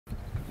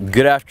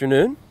Good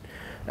afternoon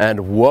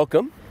and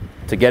welcome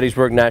to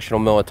Gettysburg National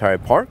Military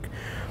Park.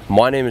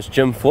 My name is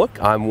Jim Flook.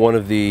 I'm one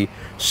of the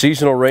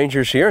seasonal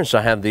rangers here, and so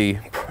I have the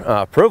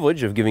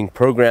privilege of giving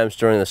programs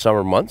during the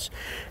summer months,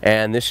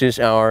 and this is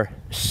our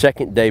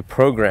second day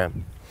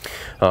program.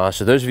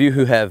 So those of you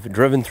who have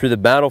driven through the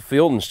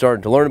battlefield and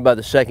started to learn about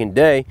the second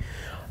day,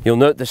 you'll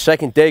note the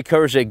second day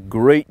covers a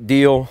great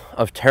deal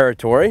of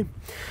territory.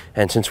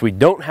 And since we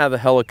don't have a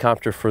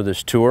helicopter for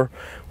this tour,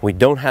 we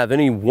don't have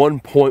any one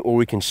point where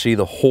we can see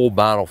the whole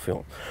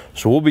battlefield.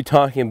 So we'll be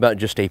talking about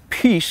just a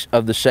piece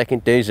of the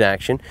second day's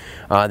action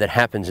that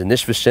happens in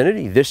this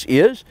vicinity. This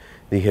is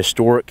the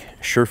historic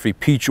Sherfy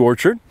Peach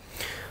Orchard.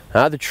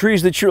 The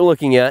trees that you're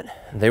looking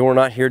at, they were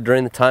not here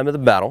during the time of the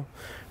battle.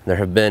 There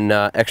have been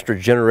extra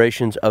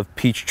generations of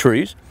peach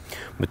trees,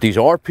 but these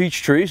are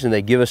peach trees, and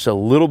they give us a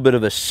little bit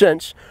of a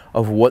sense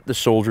of what the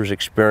soldiers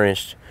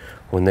experienced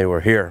when they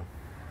were here.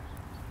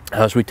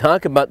 As we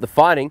talk about the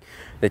fighting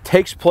that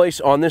takes place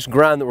on this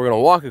ground that we're going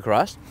to walk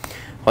across,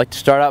 I'd like to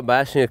start out by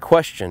asking a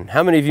question.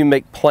 How many of you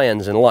make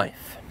plans in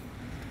life?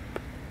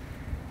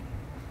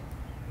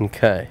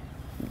 Okay.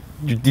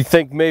 Do you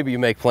think maybe you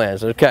make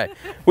plans? Okay.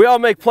 We all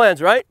make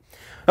plans, right?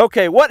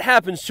 Okay, what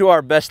happens to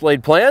our best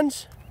laid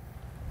plans?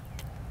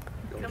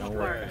 They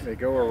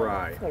go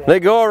awry. They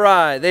go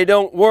awry. They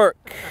don't work.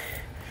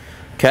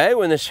 Okay,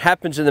 when this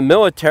happens in the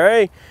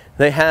military,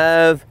 they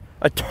have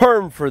a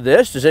term for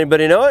this. Does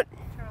anybody know it?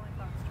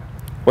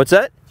 What's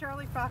that?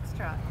 Charlie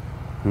Foxtrot.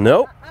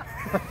 Nope.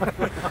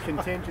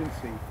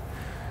 Contingency.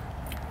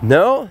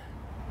 No?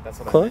 That's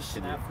what Close?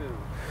 Snafu.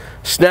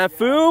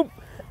 Snafu.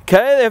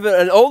 Okay, they have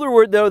an older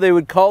word though. They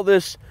would call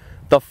this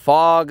the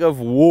fog of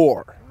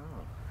war.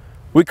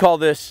 We call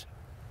this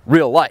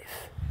real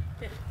life.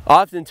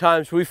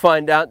 Oftentimes we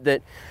find out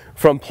that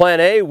from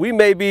plan A, we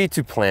may be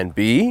to plan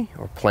B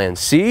or plan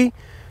C.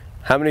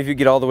 How many of you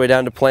get all the way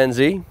down to plan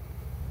Z?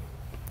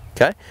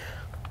 Okay.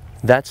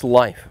 That's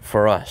life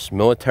for us.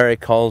 Military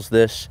calls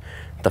this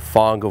the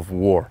fog of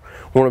war.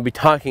 We're going to be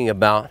talking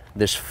about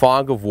this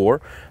fog of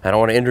war, and I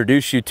want to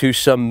introduce you to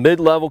some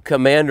mid-level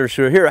commanders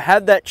who are here,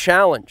 have that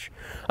challenge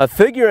of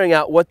figuring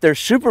out what their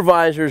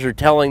supervisors are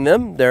telling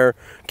them, their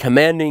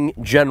commanding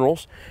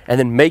generals, and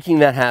then making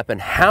that happen.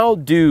 How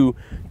do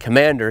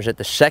commanders at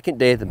the second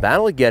day of the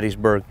Battle of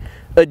Gettysburg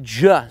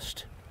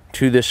adjust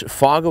to this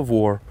fog of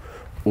war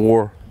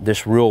or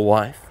this real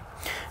life?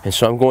 And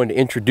so I'm going to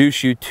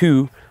introduce you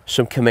to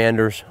some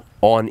commanders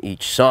on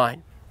each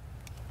side.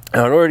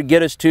 Now, in order to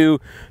get us to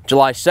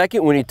July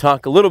 2nd, we need to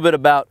talk a little bit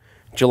about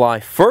July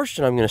 1st,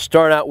 and I'm going to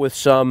start out with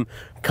some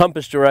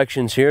compass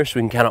directions here so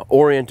we can kind of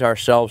orient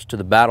ourselves to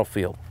the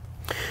battlefield.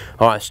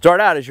 All right, start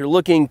out as you're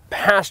looking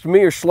past me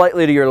or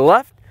slightly to your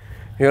left.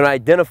 You're going to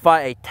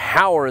identify a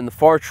tower in the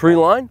far tree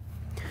line.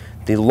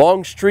 The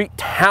Longstreet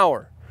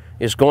Tower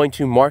is going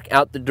to mark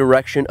out the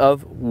direction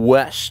of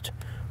west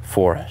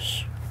for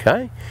us.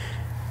 Okay?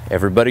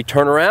 Everybody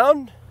turn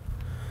around.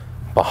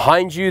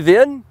 Behind you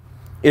then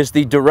is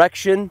the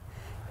direction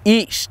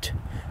east.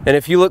 And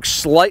if you look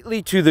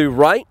slightly to the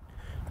right,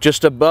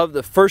 just above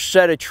the first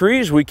set of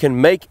trees, we can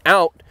make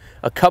out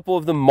a couple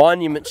of the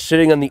monuments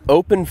sitting on the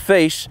open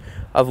face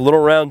of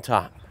Little Round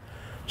Top.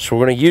 So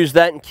we're going to use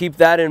that and keep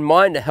that in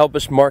mind to help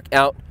us mark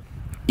out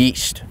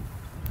east.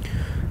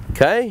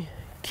 Okay,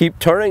 keep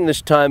turning,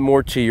 this time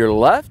more to your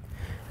left.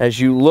 As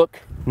you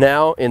look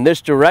now in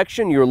this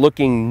direction, you're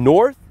looking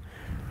north,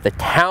 the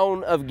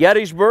town of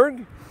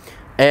Gettysburg.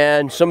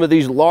 And some of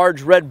these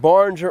large red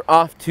barns are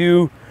off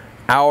to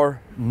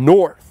our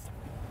north.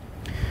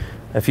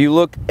 If you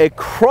look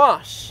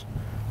across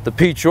the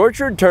peach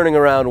orchard, turning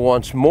around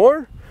once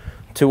more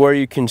to where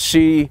you can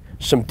see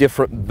some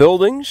different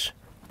buildings,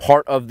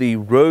 part of the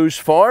Rose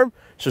Farm.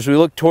 So as we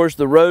look towards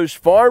the Rose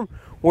Farm,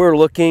 we're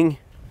looking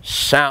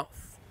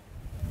south.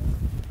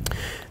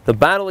 The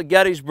Battle of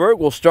Gettysburg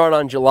will start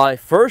on July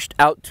 1st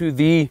out to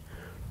the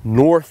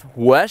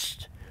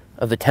northwest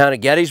of the town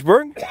of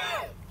Gettysburg.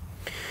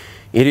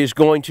 It is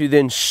going to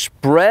then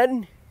spread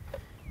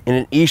in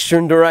an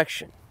eastern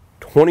direction.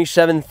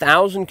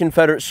 27,000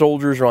 Confederate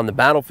soldiers are on the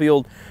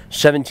battlefield,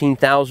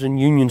 17,000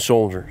 Union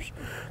soldiers.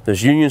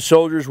 Those Union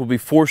soldiers will be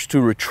forced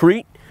to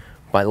retreat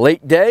by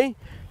late day,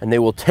 and they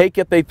will take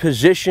up a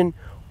position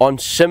on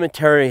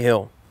Cemetery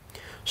Hill.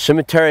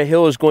 Cemetery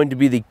Hill is going to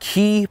be the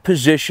key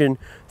position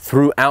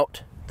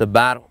throughout the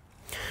battle.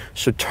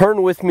 So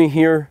turn with me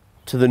here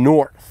to the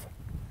north.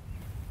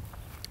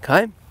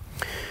 Okay?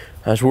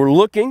 As we're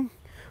looking,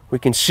 we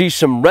can see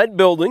some red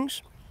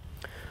buildings.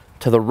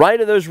 To the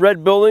right of those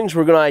red buildings,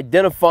 we're going to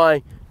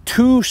identify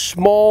two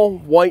small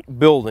white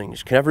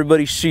buildings. Can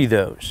everybody see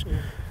those?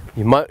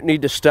 You might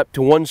need to step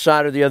to one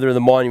side or the other of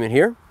the monument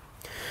here.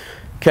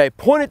 Okay,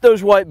 point at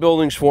those white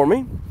buildings for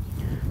me.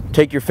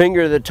 Take your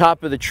finger to the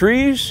top of the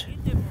trees.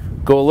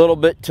 Go a little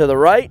bit to the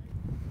right.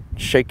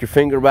 Shake your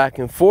finger back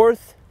and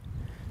forth.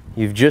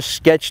 You've just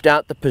sketched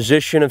out the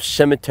position of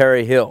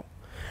Cemetery Hill.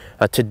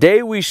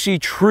 Today we see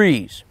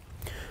trees.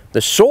 The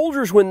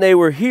soldiers, when they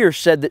were here,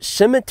 said that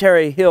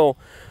Cemetery Hill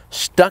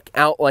stuck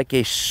out like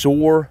a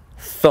sore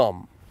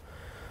thumb.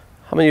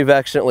 How many of you have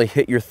accidentally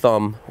hit your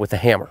thumb with a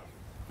hammer?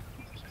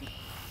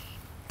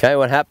 Okay,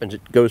 what happens?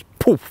 It goes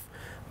poof,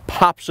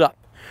 pops up.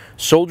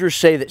 Soldiers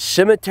say that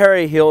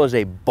Cemetery Hill is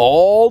a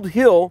bald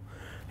hill,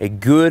 a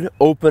good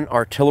open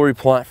artillery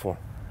platform.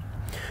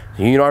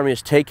 The Union Army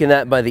has taken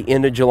that by the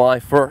end of July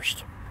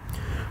 1st.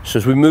 So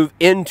as we move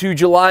into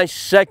July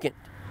 2nd,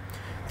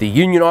 the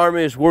Union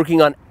Army is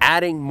working on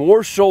adding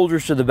more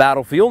soldiers to the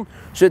battlefield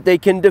so that they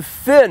can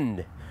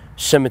defend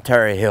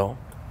Cemetery Hill.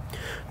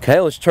 Okay,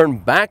 let's turn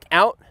back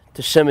out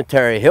to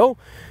Cemetery Hill.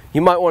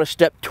 You might want to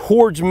step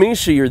towards me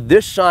so you're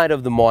this side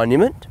of the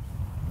monument.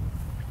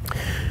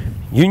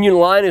 Union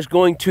line is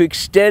going to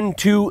extend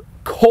to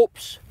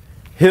Culp's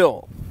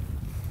Hill.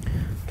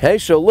 Okay,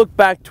 so look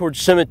back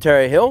towards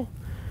Cemetery Hill.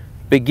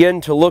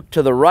 Begin to look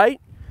to the right.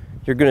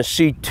 You're going to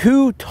see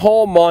two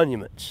tall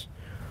monuments.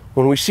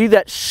 When we see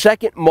that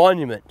second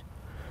monument,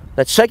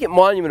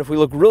 if we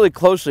look really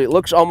closely, it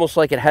looks almost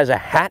like it has a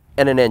hat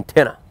and an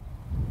antenna.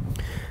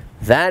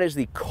 That is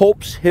the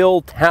Culp's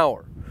Hill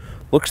Tower.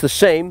 Looks the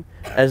same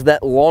as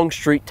that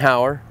Longstreet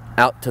Tower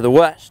out to the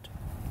west.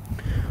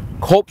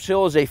 Culp's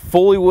Hill is a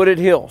fully wooded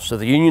hill, so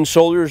the Union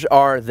soldiers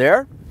are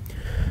there.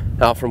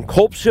 Now from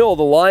Culp's Hill,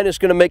 the line is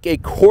going to make a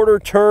quarter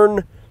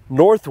turn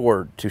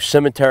northward to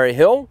Cemetery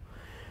Hill.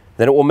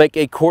 Then it will make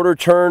a quarter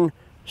turn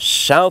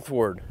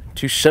southward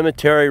to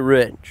Cemetery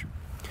Ridge.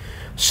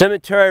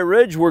 Cemetery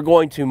Ridge, we're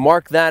going to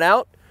mark that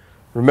out.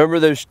 Remember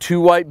those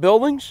two white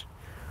buildings?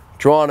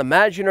 Draw an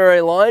imaginary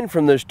line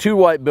from those two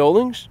white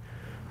buildings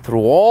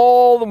through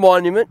all the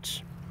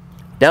monuments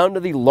down to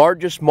the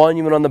largest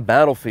monument on the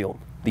battlefield,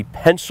 the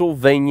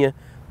Pennsylvania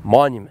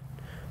Monument.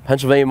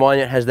 Pennsylvania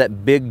Monument has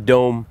that big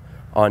dome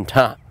on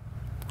top.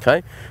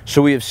 Okay,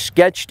 so we have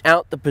sketched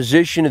out the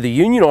position of the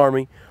Union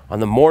Army on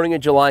the morning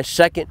of July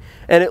 2nd,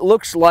 and it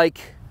looks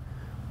like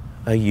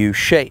a U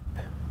shape.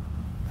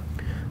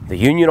 The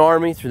Union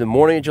Army, through the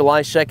morning of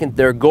July 2nd,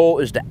 their goal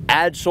is to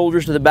add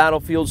soldiers to the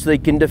battlefield so they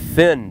can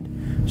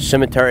defend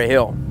Cemetery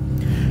Hill.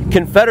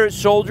 Confederate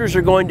soldiers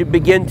are going to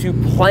begin to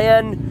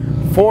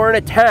plan for an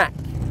attack.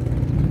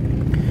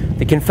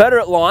 The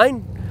Confederate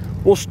line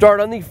will start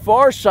on the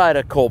far side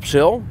of Culp's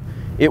Hill.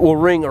 It will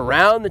ring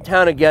around the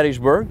town of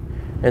Gettysburg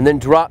and then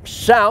drop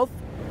south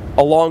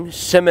along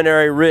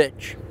Seminary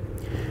Ridge.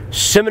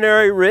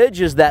 Seminary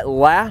Ridge is that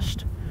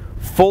last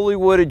fully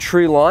wooded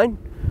tree line.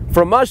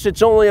 From us,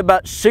 it's only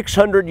about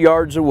 600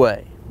 yards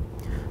away.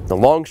 The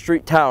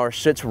Longstreet Tower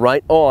sits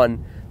right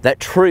on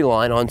that tree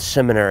line on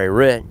Seminary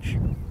Ridge.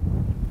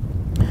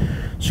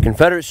 So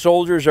Confederate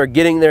soldiers are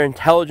getting their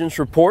intelligence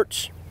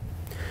reports.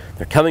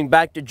 They're coming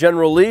back to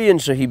General Lee,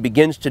 and so he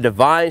begins to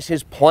devise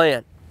his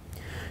plan.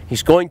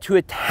 He's going to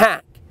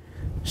attack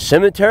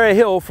Cemetery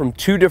Hill from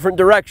two different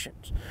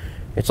directions.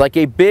 It's like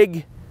a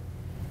big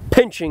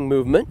pinching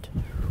movement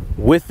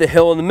with the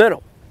hill in the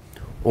middle.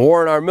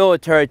 Or in our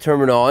military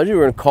terminology,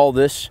 we're going to call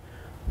this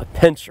a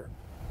pincer.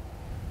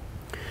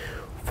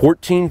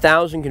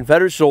 14,000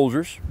 Confederate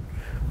soldiers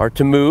are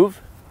to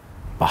move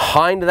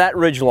behind that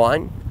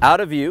ridgeline, out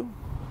of view.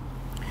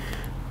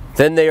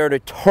 Then they are to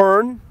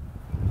turn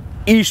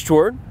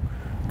eastward,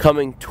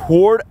 coming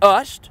toward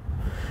us.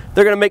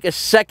 They're going to make a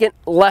second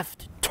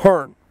left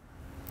turn.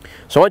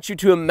 So I want you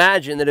to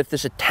imagine that if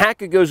this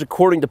attack goes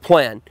according to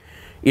plan,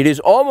 it is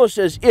almost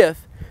as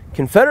if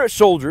Confederate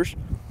soldiers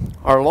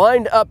are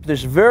lined up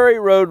this very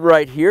road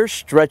right here,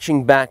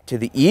 stretching back to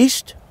the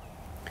east.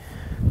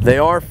 They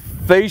are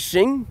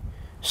facing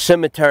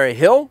Cemetery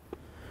Hill.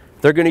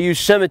 They're going to use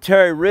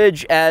Cemetery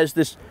Ridge as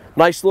this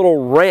nice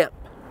little ramp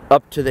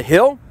up to the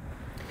hill.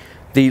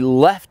 The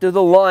left of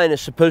the line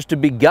is supposed to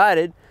be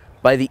guided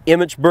by the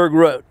Emmitsburg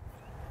Road.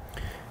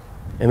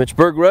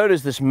 Emmitsburg Road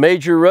is this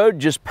major road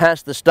just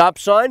past the stop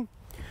sign.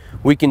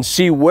 We can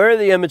see where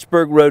the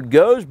Emmitsburg Road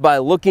goes by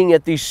looking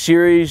at these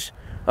series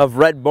of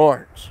red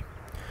barns.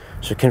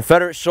 So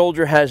Confederate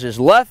soldier has his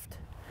left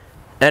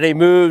and he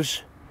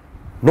moves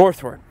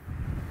northward.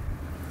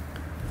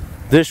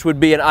 This would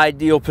be an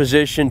ideal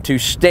position to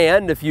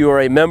stand if you are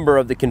a member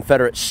of the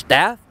Confederate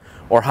staff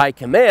or high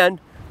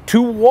command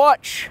to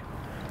watch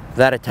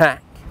that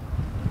attack.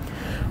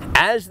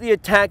 As the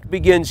attack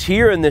begins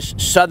here in this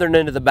southern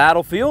end of the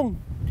battlefield,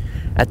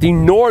 at the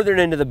northern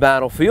end of the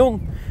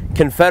battlefield,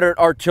 Confederate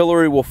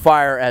artillery will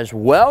fire as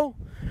well,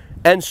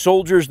 and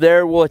soldiers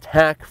there will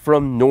attack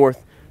from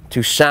north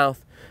to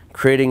south,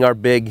 creating our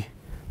big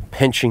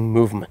pinching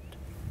movement.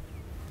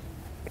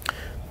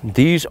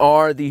 These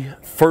are the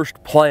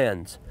first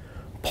plans.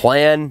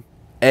 Plan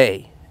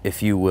A,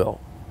 if you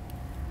will.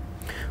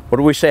 What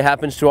do we say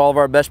happens to all of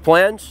our best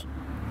plans?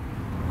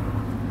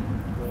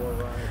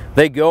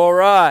 They go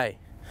awry.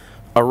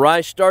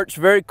 Awry starts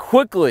very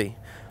quickly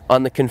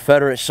on the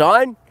Confederate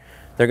side.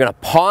 They're going to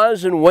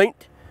pause and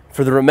wait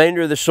for the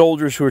remainder of the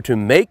soldiers who are to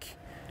make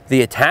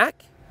the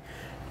attack.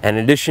 And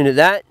in addition to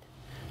that,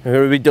 there are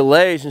going to be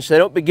delays, and so they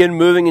don't begin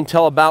moving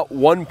until about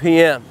 1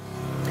 p.m.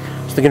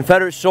 So the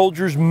Confederate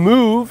soldiers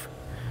move.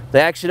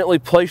 They accidentally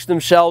place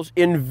themselves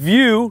in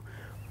view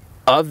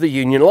of the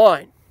Union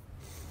line.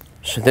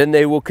 So then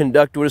they will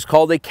conduct what is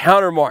called a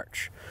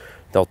countermarch.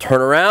 They'll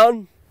turn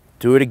around,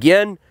 Do it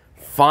again.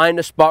 Find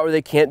a spot where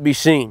they can't be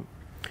seen.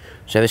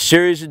 So have a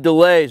series of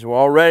delays. We're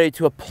all ready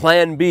to a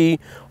plan B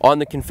on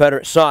the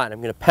Confederate side.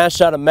 I'm going to pass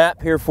out a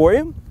map here for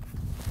you.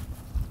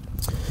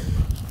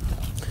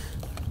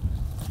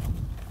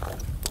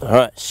 All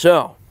right,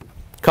 so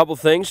a couple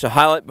things to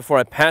highlight before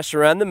I pass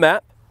around the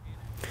map.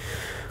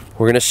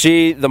 We're going to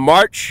see the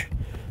march,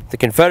 the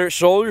Confederate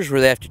soldiers, where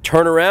they have to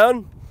turn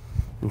around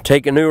and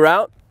take a new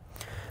route.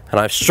 And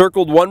I've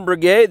circled one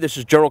brigade. This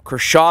is General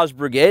Kershaw's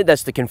brigade.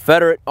 That's the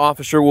Confederate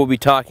officer we'll be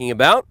talking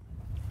about.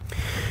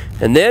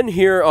 And then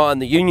here on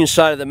the Union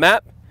side of the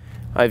map,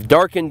 I've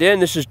darkened in.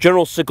 This is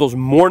General Sickles'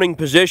 morning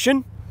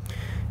position.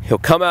 He'll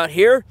come out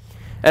here,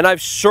 and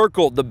I've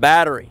circled the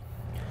battery,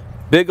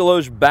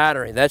 Bigelow's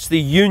battery. That's the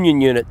Union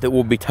unit that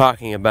we'll be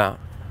talking about.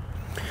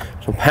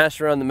 So I'll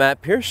pass around the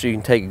map here so you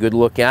can take a good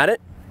look at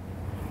it.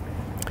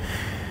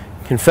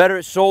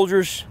 Confederate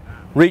soldiers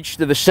reached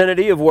the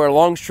vicinity of where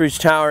Longstreet's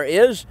tower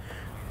is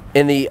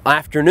in the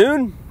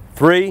afternoon,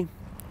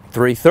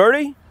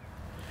 3:30.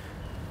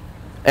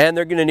 And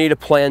they're going to need a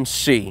plan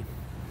C,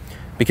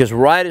 because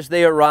right as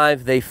they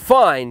arrive, they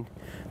find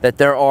that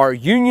there are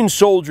Union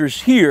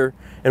soldiers here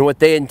in what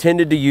they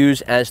intended to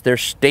use as their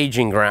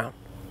staging ground.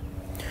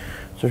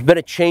 So there's been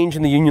a change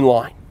in the Union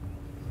line.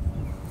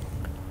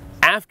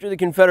 After the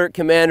Confederate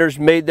commanders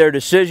made their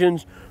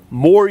decisions,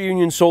 more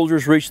Union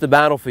soldiers reached the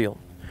battlefield.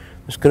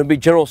 It's going to be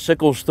General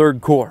Sickles' 3rd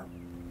Corps.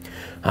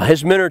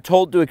 His men are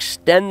told to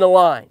extend the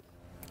line.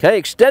 Okay,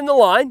 extend the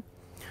line.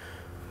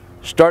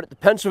 Start at the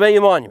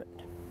Pennsylvania Monument.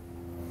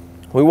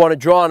 We want to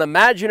draw an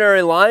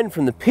imaginary line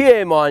from the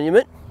PA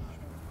Monument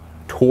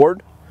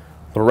toward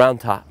the Round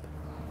Top.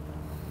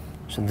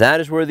 So that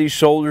is where these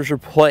soldiers are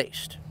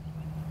placed.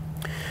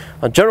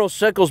 Now, General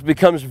Sickles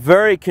becomes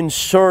very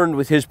concerned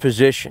with his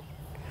position.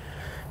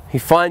 He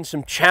finds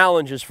some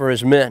challenges for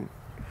his men.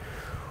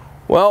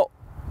 Well,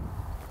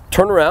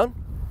 turn around.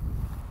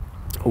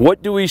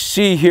 What do we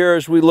see here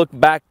as we look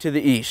back to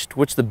the east?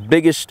 What's the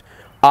biggest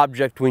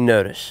object we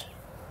notice?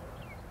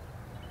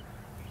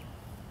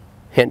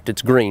 Hint,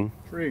 it's green.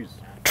 Trees.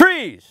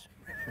 Trees!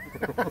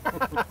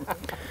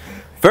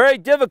 Very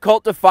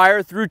difficult to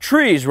fire through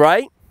trees,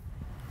 right?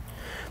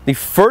 The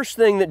first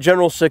thing that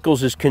General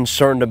Sickles is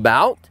concerned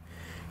about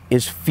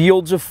is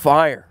fields of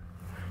fire.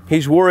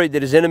 He's worried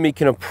that his enemy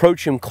can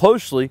approach him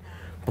closely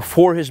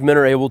before his men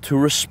are able to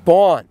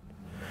respond.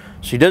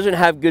 So he doesn't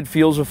have good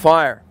fields of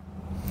fire.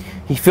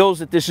 He feels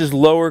that this is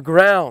lower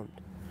ground.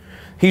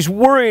 He's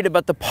worried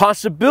about the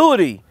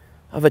possibility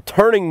of a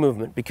turning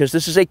movement, because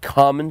this is a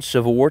common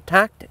Civil War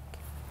tactic.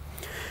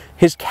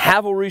 His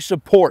cavalry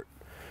support,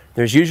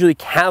 there's usually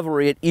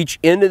cavalry at each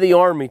end of the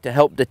army to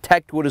help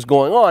detect what is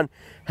going on,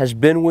 has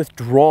been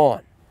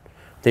withdrawn.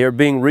 They are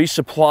being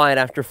resupplied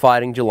after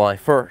fighting July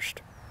 1st.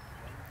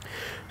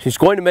 He's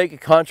going to make a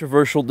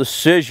controversial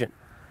decision.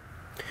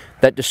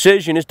 That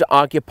decision is to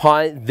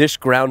occupy this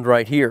ground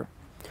right here.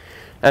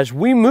 As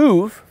we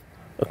move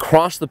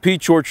across the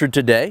peach orchard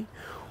today,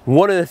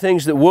 one of the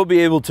things that we'll be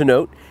able to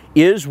note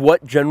is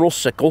what General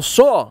Sickles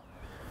saw.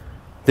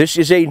 This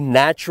is a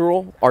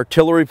natural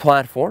artillery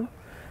platform,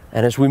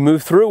 and as we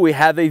move through, we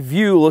have a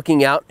view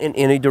looking out in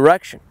any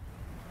direction.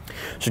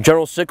 So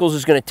General Sickles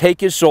is going to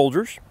take his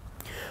soldiers.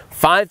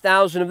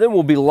 5,000 of them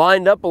will be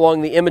lined up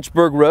along the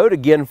Emmitsburg Road,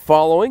 again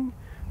following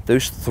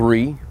those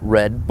 3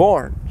 red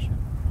barns.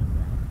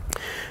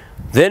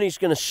 Then he's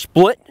going to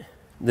split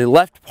the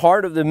left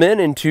part of the men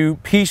into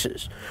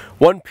pieces.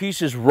 One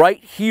piece is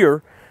right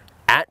here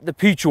at the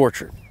peach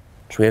orchard.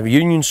 So we have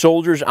Union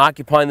soldiers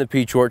occupying the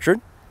peach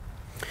orchard.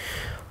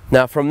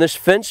 Now from this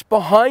fence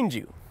behind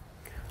you,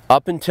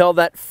 up until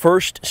that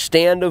first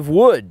stand of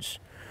woods,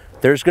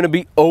 there's going to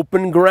be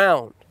open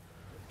ground,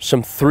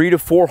 some 300 to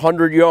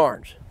 400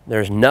 yards.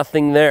 There's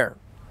nothing there.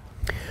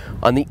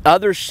 On the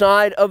other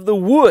side of the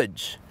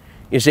woods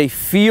is a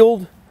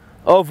field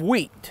of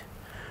wheat.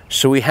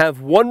 So we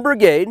have one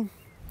brigade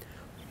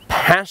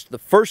past the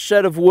first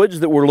set of woods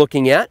that we're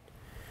looking at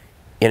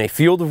in a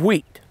field of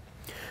wheat.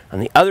 On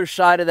the other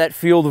side of that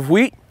field of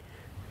wheat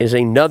is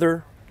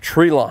another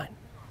tree line.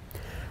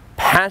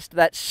 Past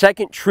that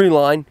second tree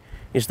line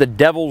is the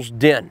Devil's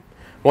Den.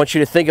 I want you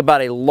to think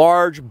about a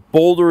large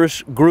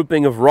boulderous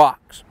grouping of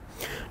rocks.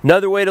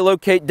 Another way to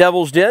locate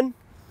Devil's Den,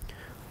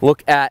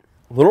 look at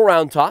Little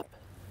Round Top.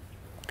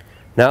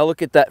 Now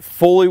look at that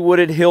fully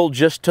wooded hill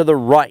just to the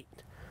right.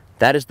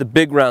 That is the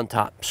Big Round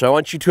Top. So I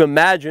want you to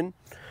imagine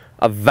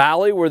a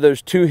valley where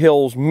those 2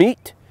 hills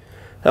meet.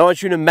 I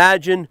want you to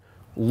imagine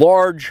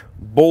large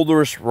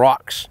boulderous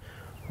rocks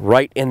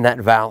right in that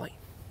valley.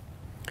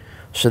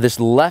 So this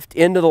left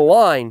end of the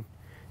line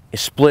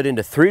is split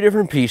into 3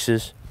 different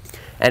pieces,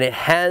 and it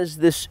has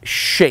this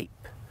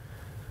shape.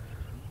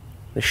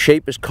 The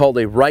shape is called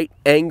a right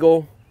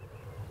angle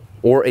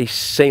or a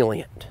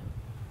salient.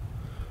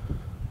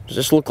 Does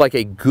this look like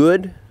a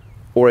good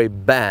or a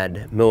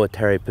bad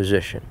military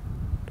position?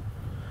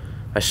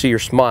 I see your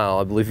smile.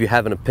 I believe you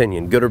have an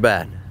opinion. Good or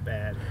bad?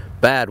 Bad.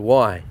 Bad,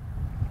 why?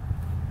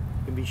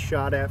 Can be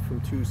shot at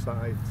from 2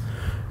 sides.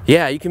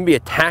 Yeah, you can be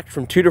attacked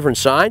from 2 different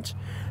sides.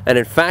 And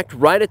in fact,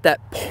 right at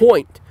that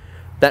point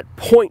that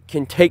point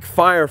can take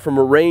fire from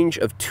a range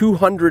of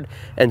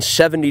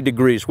 270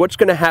 degrees. What's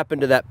going to happen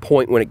to that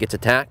point when it gets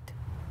attacked?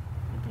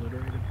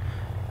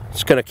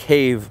 It's going to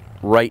cave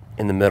right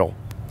in the middle.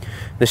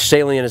 This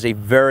salient is a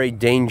very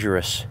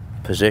dangerous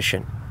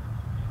position.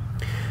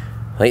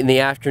 Late in the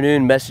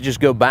afternoon, messages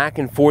go back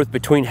and forth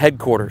between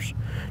headquarters.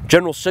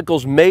 General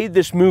Sickles made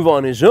this move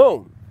on his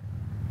own,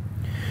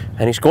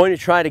 and he's going to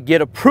try to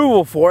get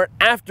approval for it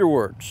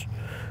afterwards.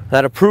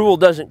 That approval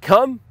doesn't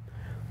come,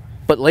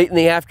 but late in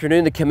the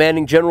afternoon, the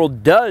commanding general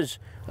does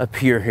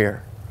appear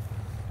here.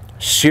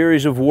 A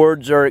series of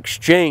words are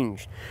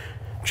exchanged.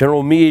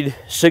 General Meade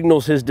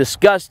signals his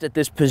disgust at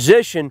this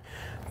position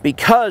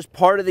because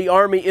part of the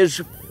army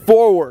is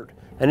forward,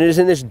 and it is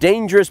in this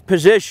dangerous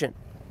position.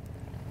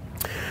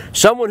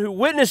 Someone who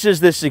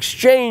witnesses this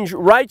exchange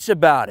writes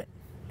about it,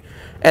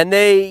 and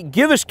they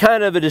give us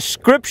kind of a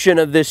description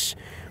of this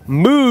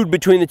mood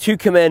between the two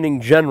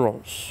commanding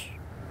generals.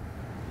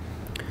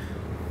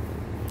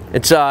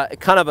 It's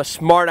kind of a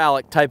smart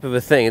aleck type of a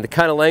thing, the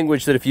kind of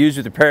language that if you use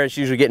with your parents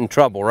you usually get in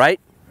trouble,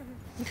 right?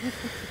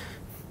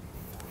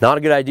 Not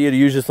a good idea to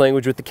use this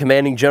language with the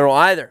commanding general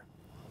either.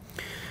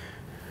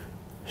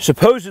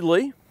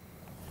 Supposedly,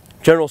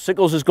 General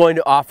Sickles is going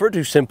to offer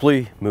to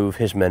simply move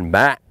his men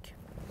back.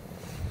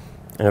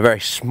 In a very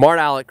smart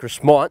aleck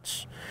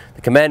response,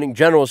 the commanding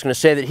general is going to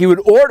say that he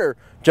would order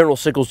General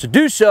Sickles to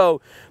do so,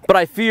 but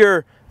I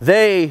fear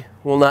they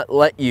will not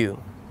let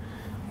you.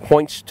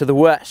 Points to the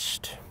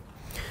west,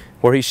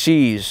 where he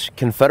sees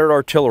Confederate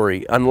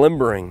artillery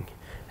unlimbering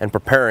and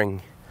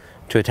preparing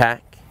to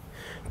attack.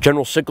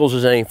 General Sickles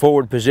is in a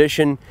forward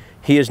position.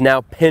 He is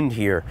now pinned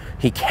here.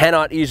 He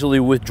cannot easily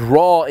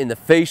withdraw in the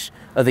face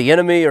of the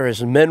enemy or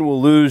his men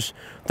will lose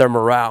their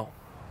morale.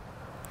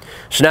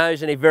 So now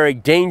he's in a very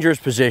dangerous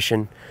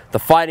position. The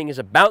fighting is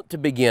about to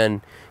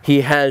begin.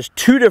 He has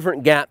two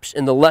different gaps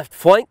in the left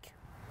flank.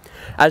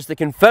 As the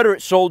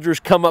Confederate soldiers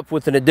come up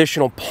with an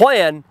additional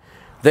plan,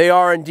 they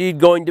are indeed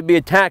going to be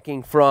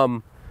attacking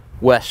from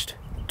west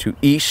to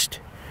east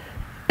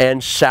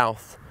and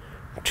south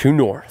to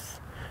north.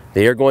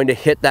 They are going to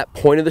hit that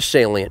point of the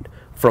salient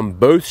from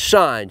both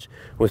sides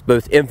with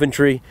both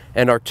infantry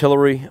and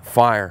artillery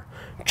fire.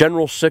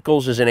 General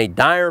Sickles is in a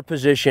dire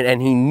position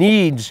and he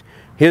needs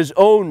his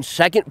own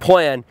second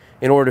plan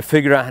in order to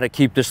figure out how to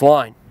keep this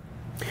line.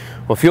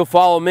 Well, if you'll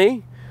follow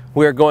me,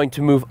 we are going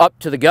to move up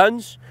to the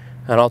guns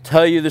and I'll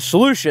tell you the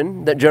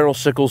solution that General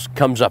Sickles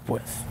comes up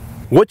with.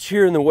 What's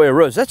here in the way of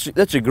roads?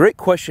 That's a great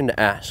question to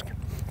ask.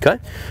 Okay,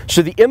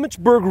 so the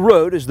Emmitsburg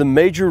Road is the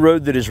major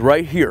road that is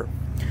right here.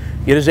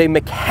 It is a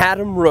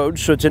macadam road,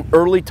 so it's an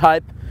early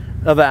type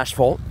of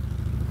asphalt.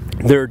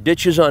 There are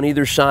ditches on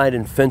either side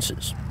and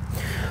fences.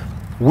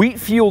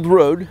 Wheatfield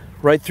Road,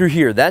 right through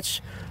here,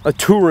 that's a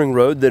touring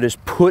road that is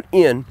put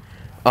in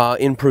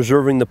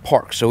preserving the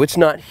park. So it's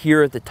not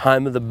here at the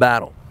time of the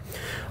battle.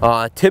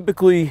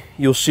 Typically,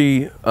 you'll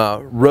see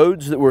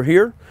roads that were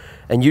here,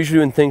 and usually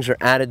when things are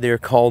added, they're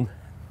called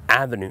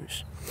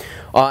avenues.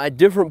 At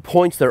different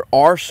points, there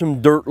are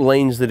some dirt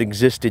lanes that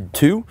existed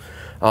too.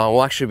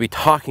 We'll actually be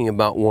talking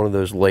about one of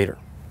those later.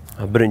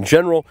 But in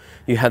general,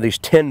 you have these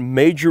 10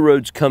 major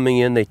roads coming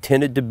in. They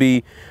tended to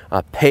be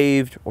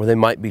paved, or they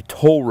might be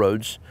toll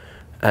roads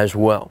as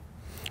well.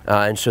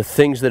 And so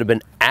things that have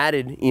been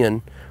added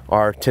in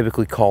are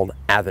typically called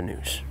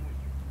avenues.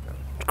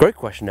 It's a great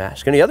question to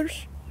ask. Any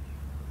others?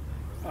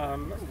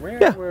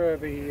 Where were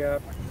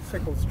the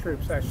Sickles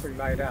troops actually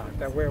laid out?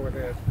 Where were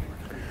the,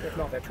 if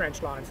not their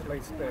trench lines, at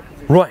least their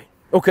positions? Right.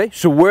 Okay,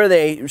 so where are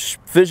they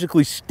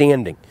physically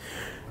standing?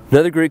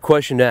 Another great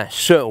question to ask.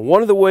 So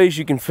one of the ways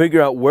you can figure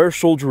out where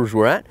soldiers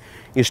were at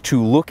is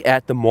to look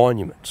at the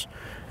monuments.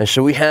 And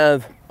so we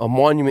have a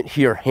monument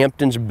here,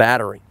 Hampton's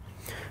Battery.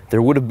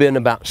 There would have been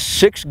about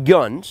 6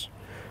 guns,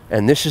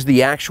 and this is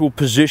the actual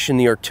position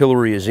the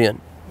artillery is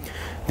in.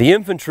 The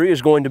infantry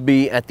is going to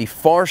be at the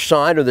far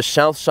side or the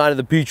south side of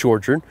the peach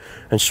orchard,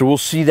 and so we'll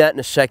see that in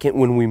a second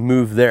when we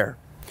move there.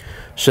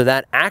 So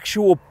that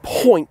actual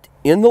point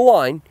in the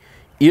line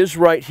is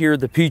right here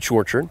at the peach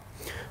orchard.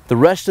 The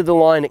rest of the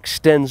line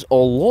extends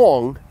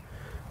along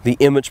the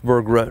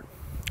Emmitsburg Road.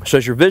 So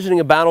as you're visiting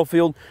a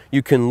battlefield,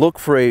 you can look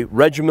for a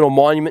regimental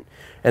monument,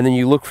 and then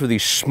you look for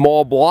these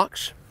small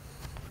blocks.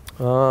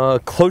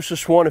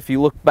 Closest one, if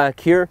you look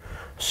back here,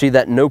 see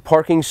that no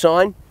parking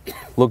sign.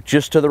 Look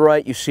just to the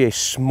right, you see a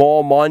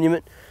small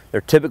monument.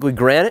 They're typically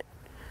granite.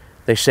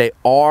 They say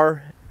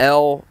R,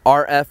 L,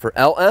 RF, or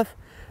LF,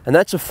 and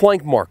that's a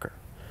flank marker.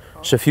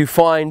 So if you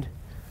find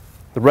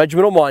the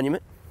regimental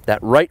monument,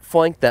 that right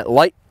flank, that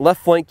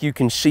left flank, you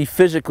can see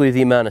physically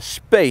the amount of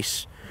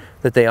space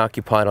that they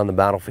occupied on the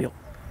battlefield.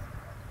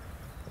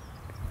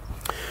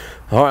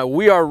 All right,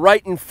 we are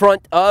right in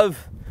front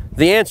of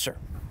the answer.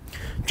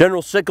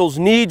 General Sickles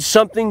needs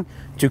something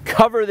to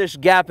cover this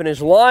gap in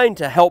his line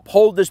to help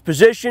hold this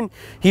position.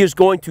 He is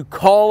going to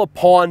call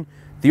upon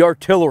the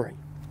artillery.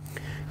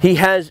 He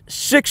has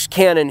 6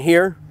 cannon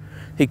here.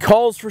 He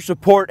calls for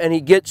support and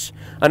he gets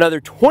another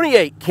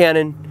 28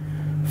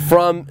 cannon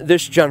from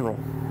this general.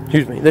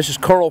 Excuse me, this is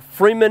Colonel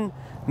Freeman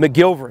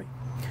McGilvery.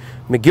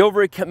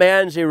 McGilvery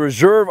commands a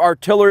reserve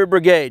artillery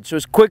brigade. So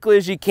as quickly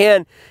as he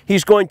can,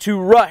 he's going to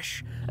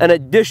rush an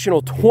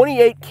additional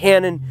 28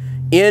 cannon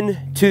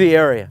into the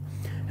area.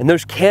 And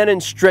those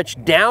cannons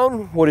stretch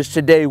down what is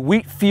today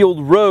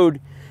Wheatfield Road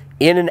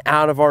in and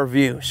out of our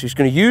view. So he's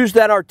going to use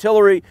that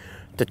artillery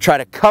to try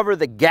to cover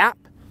the gap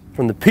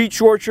from the peach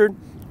orchard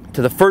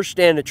to the first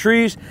stand of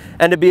trees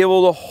and to be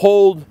able to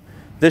hold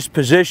this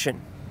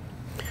position.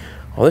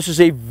 Well, this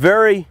is a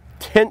very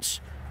tense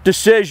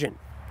decision.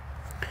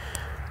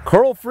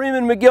 Colonel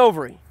Freeman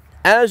McGilvery,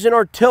 as an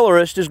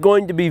artillerist, is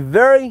going to be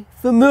very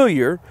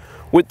familiar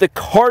with the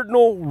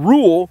cardinal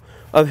rule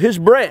of his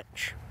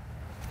branch.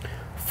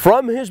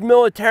 From his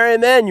military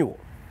manual,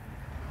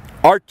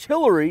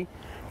 artillery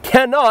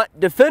cannot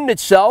defend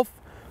itself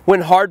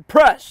when hard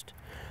pressed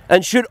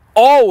and should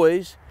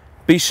always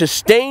be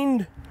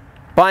sustained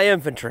by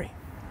infantry.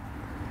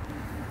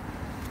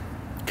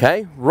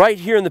 Okay, right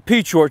here in the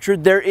peach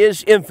orchard there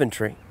is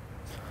infantry.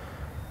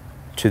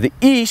 To the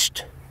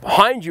east,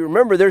 behind you,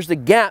 remember there's the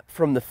gap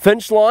from the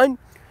fence line,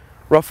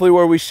 roughly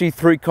where we see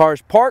 3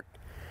 cars parked,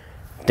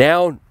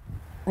 down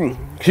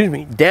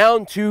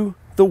to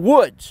the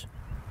woods.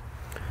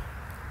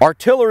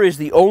 Artillery is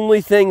the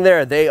only thing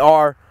there. They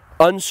are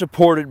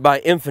unsupported by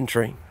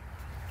infantry.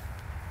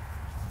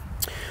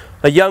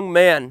 A young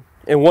man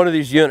in one of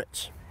these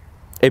units,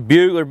 a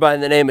bugler by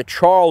the name of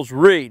Charles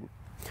Reed,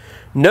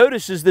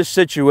 notices this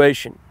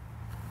situation.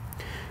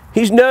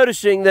 He's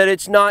noticing that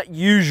it's not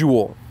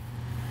usual.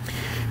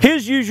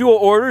 His usual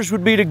orders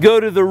would be to go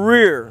to the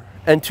rear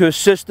and to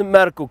assist the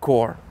medical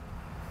corps.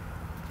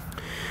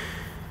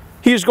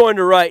 He is going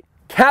to write,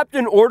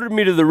 "Captain ordered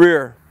me to the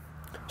rear,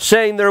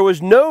 saying there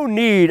was no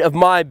need of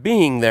my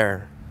being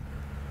there.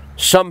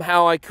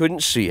 Somehow I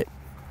couldn't see it.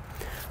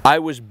 I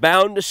was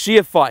bound to see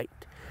a fight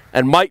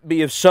and might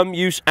be of some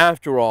use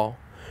after all.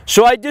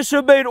 So I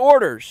disobeyed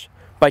orders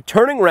by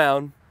turning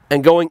round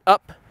and going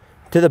up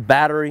to the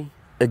battery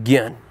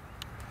again."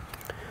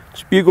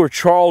 It's Bugler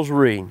Charles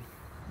Reed,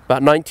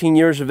 about 19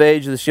 years of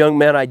age. This young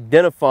man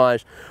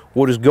identifies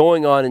what is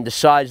going on and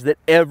decides that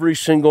every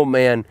single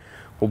man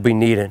will be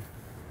needed.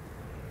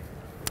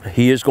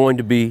 He is going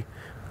to be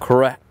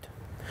correct.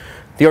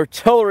 The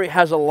artillery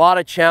has a lot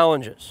of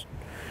challenges.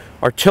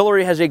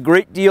 Artillery has a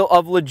great deal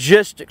of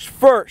logistics.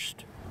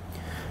 First,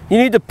 you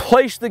need to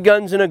place the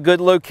guns in a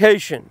good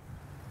location.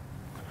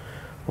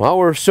 Well,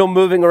 we're still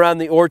moving around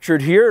the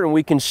orchard here, and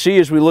we can see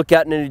as we look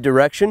out in any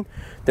direction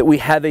that we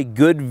have a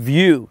good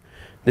view.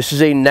 This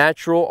is a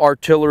natural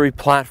artillery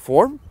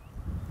platform.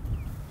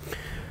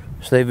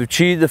 So they've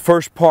achieved the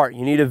first part.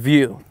 You need a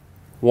view.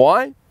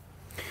 Why?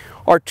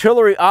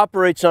 Artillery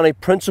operates on a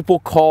principle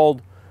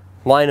called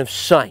line of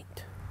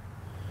sight.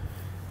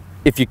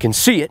 If you can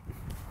see it,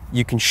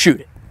 you can shoot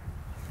it.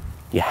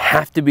 You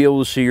have to be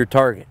able to see your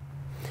target.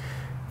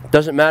 It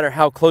doesn't matter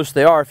how close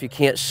they are. If you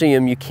can't see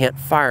them, you can't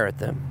fire at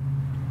them.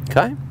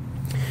 Okay?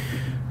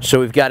 So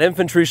we've got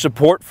infantry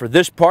support for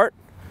this part,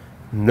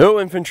 no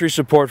infantry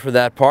support for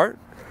that part.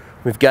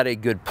 We've got a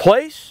good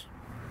place.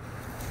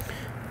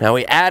 Now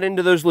we add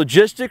into those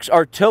logistics,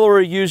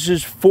 artillery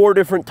uses 4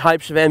 different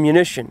types of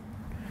ammunition.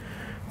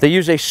 They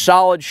use a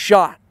solid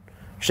shot,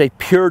 which is a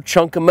pure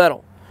chunk of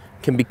metal.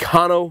 It can be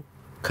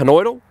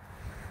conoidal,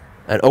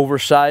 an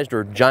oversized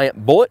or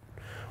giant bullet,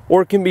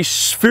 or it can be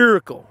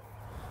spherical,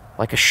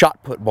 like a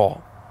shot put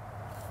ball.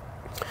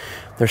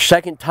 Their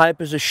second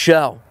type is a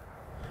shell.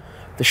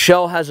 The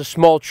shell has a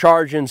small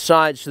charge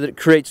inside so that it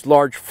creates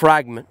large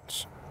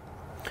fragments.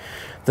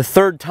 The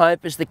third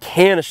type is the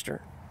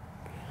canister.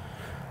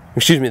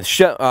 Excuse me,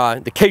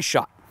 the case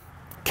shot.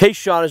 Case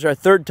shot is our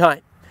third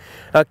type.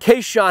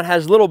 Case shot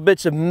has little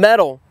bits of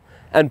metal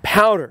and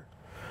powder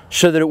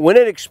so that when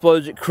it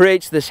explodes, it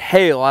creates this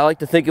hail. I like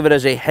to think of it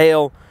as a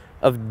hail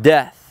of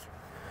death.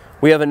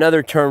 We have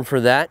another term for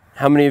that.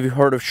 How many of you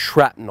heard of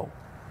shrapnel?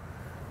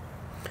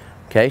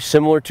 Okay,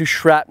 similar to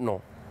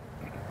shrapnel.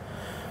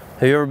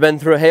 Have you ever been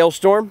through a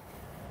hailstorm?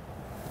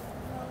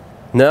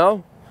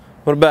 No?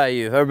 What about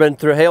you? Ever been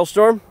through a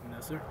hailstorm?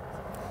 No, sir.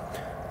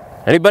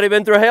 Anybody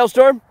been through a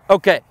hailstorm?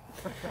 Okay.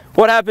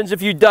 What happens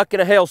if you duck in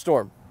a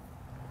hailstorm?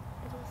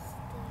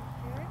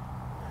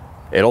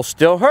 It'll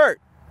still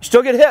hurt. You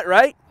still get hit,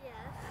 right? Yes.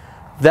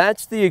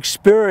 That's the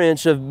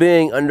experience of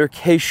being under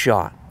case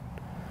shot.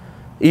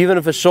 Even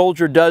if a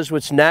soldier does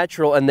what's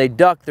natural and they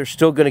duck, they're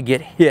still going to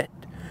get hit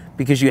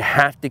because you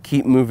have to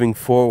keep moving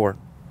forward.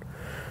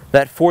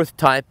 That fourth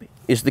type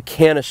is the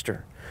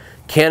canister.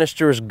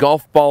 Canister is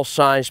golf ball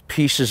sized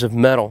pieces of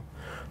metal,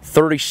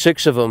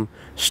 36 of them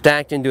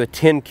stacked into a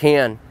tin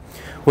can.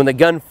 When the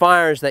gun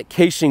fires, that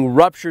casing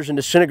ruptures and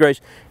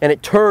disintegrates, and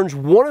it turns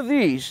one of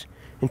these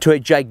into a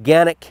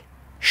gigantic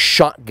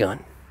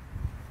shotgun.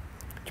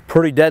 It's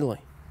pretty deadly.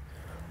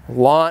 A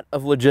lot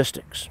of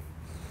logistics.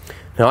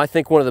 Now, I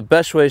think one of the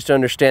best ways to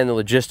understand the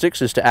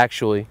logistics is to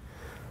actually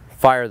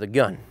fire the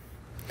gun.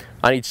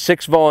 I need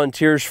 6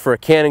 volunteers for a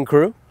cannon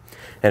crew,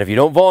 and if you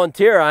don't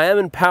volunteer, I am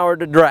empowered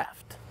to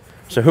draft.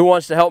 So who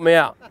wants to help me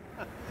out?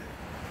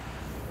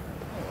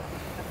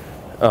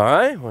 All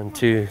right, 1,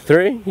 2,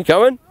 3. You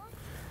coming?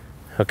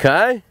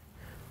 Okay.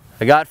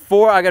 I got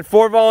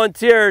four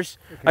volunteers.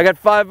 I got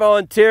 5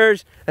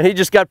 volunteers, and he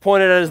just got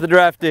pointed at as the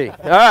draftee.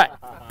 All right.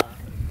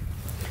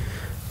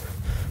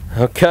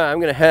 Okay, I'm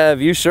going to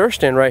have you, sir,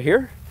 stand right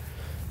here.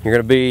 You're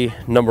going to be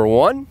number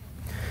 1.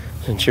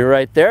 Since you're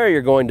right there,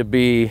 you're going to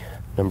be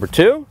number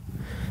 2.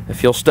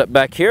 If you'll step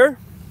back here,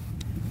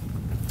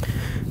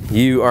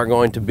 you are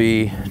going to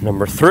be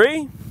number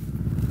 3.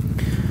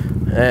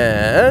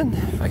 And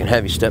if I can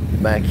have you step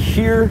back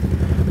here,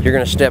 you're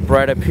going to step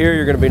right up here.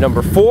 You're going to be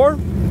number 4.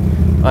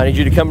 I need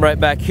you to come right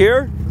back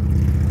here.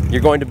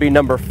 You're going to be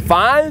number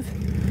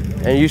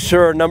 5. And you,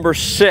 sir, are number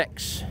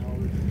 6.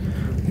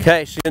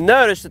 Okay, so you'll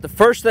notice that the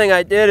first thing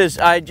I did is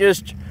I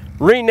just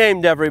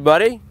renamed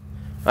everybody.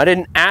 I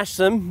didn't ask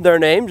them their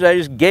names. I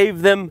just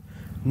gave them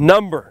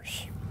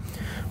numbers.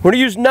 We're going to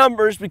use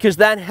numbers because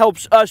that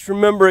helps us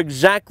remember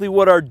exactly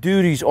what our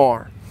duties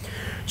are.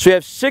 So we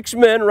have 6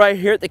 men right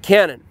here at the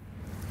cannon.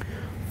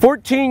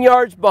 14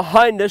 yards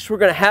behind us, we're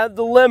going to have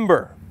the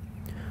limber.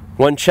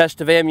 1 chest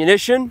of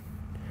ammunition,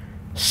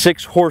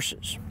 6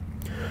 horses.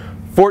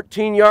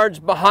 14 yards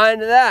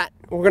behind that,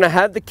 we're going to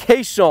have the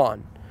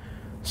caisson.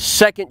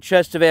 2nd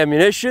chest of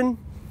ammunition,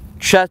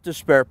 chest of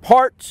spare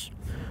parts,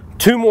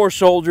 2 more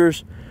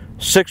soldiers,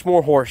 6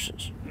 more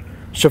horses.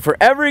 So for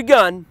every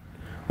gun,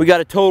 we got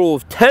a total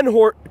of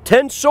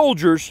 10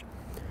 soldiers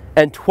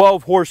and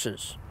 12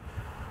 horses.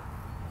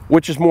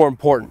 Which is more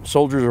important,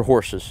 soldiers or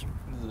horses?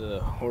 The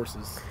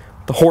horses.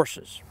 The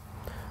horses.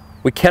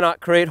 We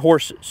cannot create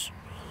horses.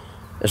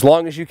 As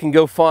long as you can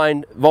go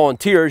find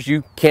volunteers,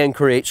 you can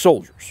create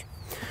soldiers.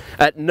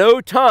 At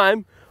no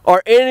time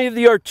are any of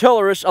the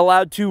artillerists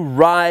allowed to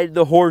ride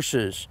the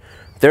horses.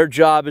 Their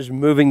job is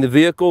moving the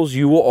vehicles.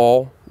 You will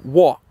all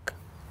walk.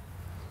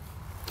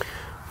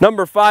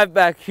 Number 5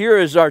 back here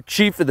is our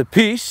chief of the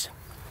piece.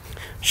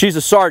 She's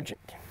a sergeant.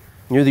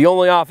 You're the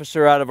only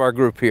officer out of our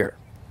group here.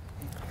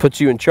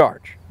 Puts you in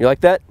charge. You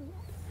like that?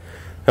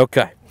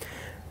 Okay.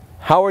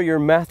 How are your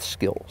math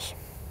skills?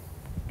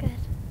 Good.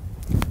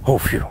 Oh,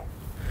 phew.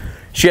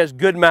 She has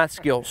good math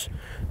skills.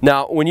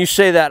 Now, when you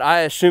say that, I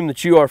assume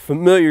that you are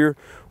familiar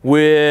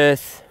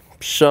with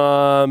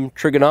some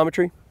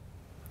trigonometry?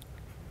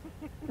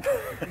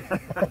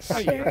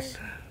 Yes.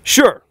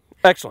 Sure.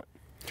 Excellent.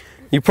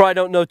 You probably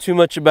don't know too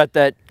much about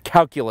that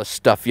calculus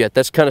stuff yet.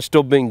 That's kind of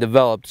still being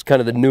developed. It's kind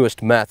of the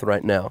newest math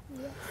right now.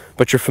 Yeah.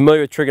 But you're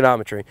familiar with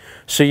trigonometry.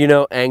 So you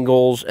know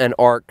angles and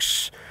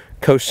arcs,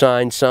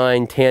 cosine,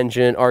 sine,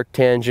 tangent,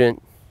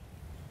 arctangent.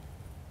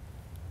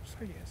 So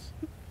yes.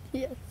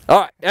 Yes.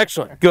 All right,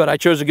 excellent. Good. I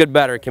chose a good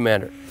battery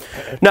commander.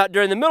 Now,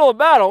 during the middle of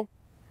battle,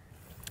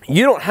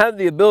 you don't have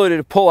the ability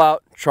to pull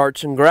out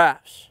charts and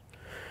graphs.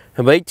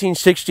 And by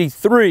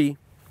 1863,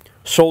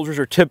 soldiers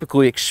are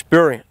typically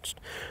experienced.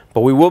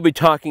 But we will be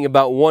talking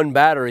about one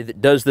battery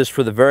that does this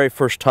for the very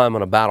first time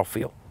on a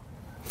battlefield.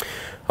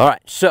 All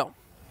right, so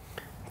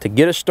to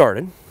get us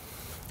started,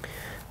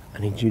 I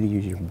need you to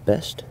use your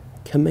best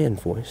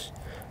command voice,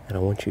 and I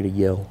want you to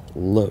yell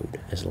load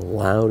as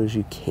loud as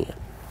you can.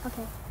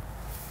 Okay.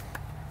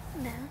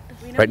 Now.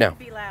 We know Right you now.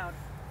 can be loud.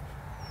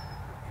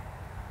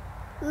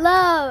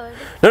 Load.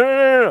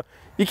 No.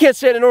 You can't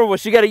say it in normal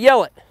voice. You got to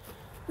yell it.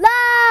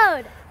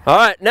 Load. All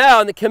right, now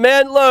on the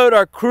command load,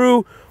 our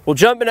crew will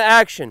jump into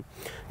action.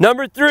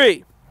 Number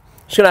 3,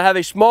 he's going to have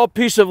a small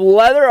piece of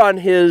leather on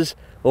his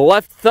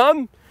left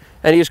thumb,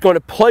 and he's going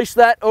to place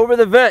that over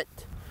the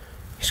vent.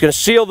 He's going to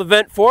seal the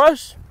vent for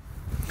us.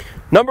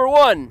 Number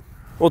 1,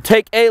 we'll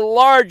take a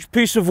large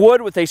piece of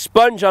wood with a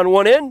sponge on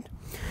one end.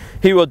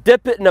 He will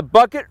dip it in a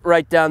bucket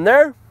right down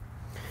there,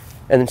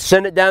 and then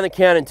send it down the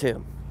cannon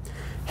tube.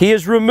 He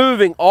is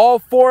removing all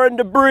foreign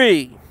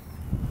debris,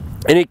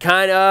 any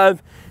kind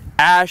of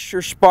ash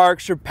or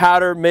sparks or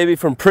powder, maybe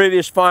from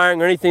previous firing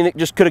or anything that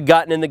just could have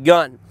gotten in the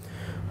gun.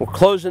 We're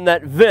closing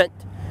that vent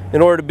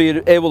in order to be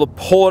able to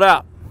pull it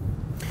out.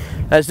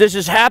 As this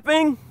is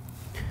happening,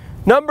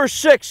 number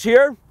 6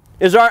 here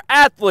is our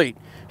athlete.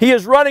 He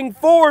is running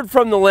forward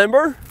from the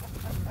limber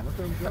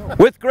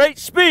with great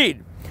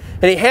speed.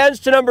 And he hands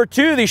to number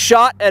 2 the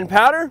shot and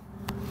powder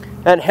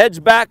and heads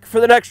back for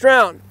the next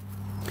round.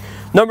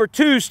 Number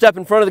 2, step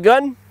in front of the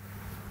gun.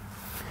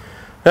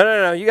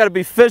 No. You got to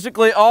be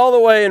physically all the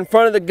way in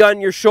front of the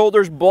gun. Your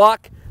shoulders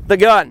block the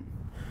gun.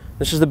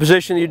 This is the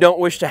position you don't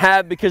wish to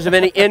have because of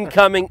any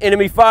incoming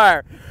enemy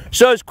fire.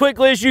 So as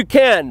quickly as you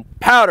can,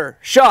 powder,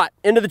 shot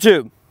into the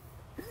tube.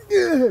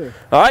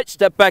 All right,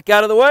 step back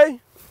out of the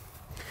way.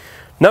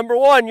 Number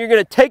 1, you're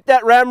going to take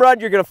that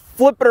ramrod, you're going to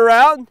flip it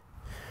around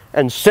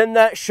and send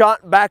that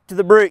shot back to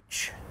the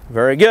breech.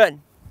 Very good.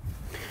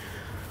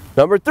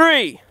 Number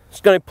 3, it's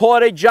going to pull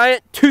out a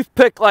giant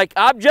toothpick-like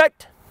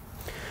object.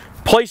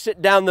 Place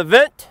it down the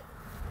vent.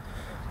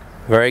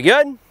 Very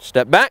good.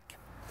 Step back.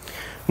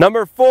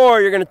 Number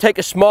 4, you're going to take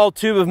a small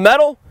tube of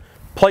metal,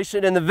 place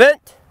it in the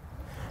vent,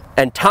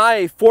 and tie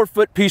a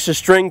 4-foot piece of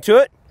string to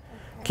it.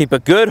 Keep a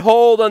good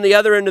hold on the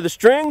other end of the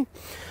string.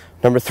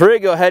 Number 3,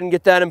 go ahead and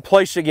get that in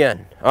place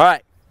again. All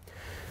right.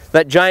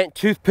 That giant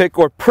toothpick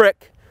or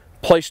prick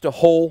placed a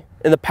hole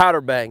in the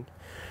powder bag.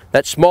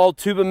 That small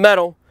tube of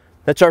metal,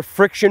 that's our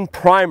friction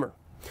primer.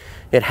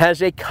 It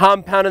has a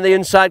compound on the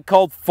inside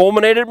called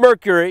fulminated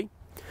mercury.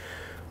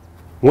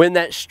 When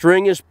that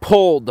string is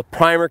pulled, the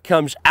primer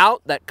comes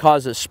out. That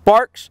causes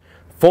sparks.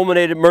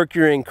 Fulminated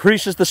mercury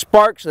increases the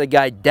sparks. They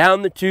guide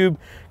down the tube,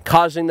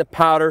 causing the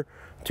powder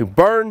to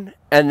burn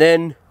and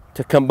then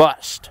to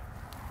combust.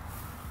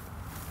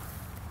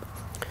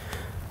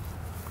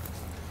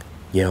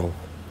 Yell,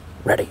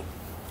 ready.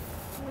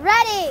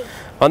 Ready.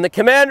 On the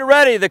command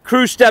ready, the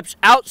crew steps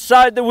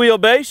outside the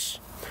wheelbase.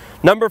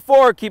 Number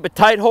 4, keep a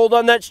tight hold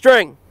on that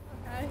string.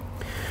 Okay.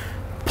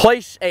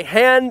 Place a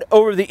hand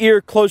over the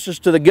ear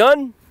closest to the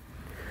gun.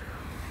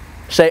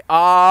 Say,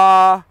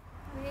 ah.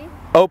 Me?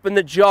 Open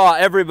the jaw,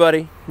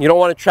 everybody. You don't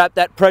want to trap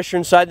that pressure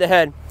inside the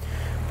head.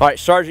 All right,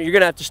 Sergeant, you're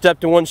going to have to step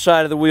to one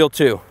side of the wheel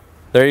too.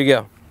 There you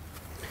go.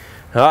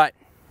 All right,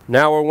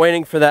 now we're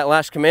waiting for that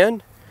last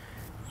command.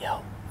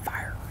 Yell,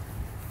 fire.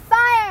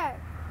 Fire.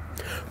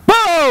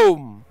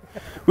 Boom!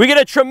 We get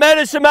a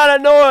tremendous amount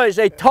of noise,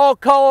 a tall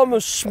column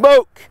of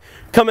smoke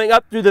coming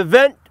up through the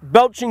vent,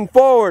 belching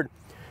forward.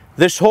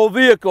 This whole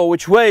vehicle,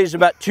 which weighs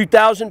about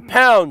 2,000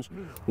 pounds,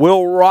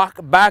 will rock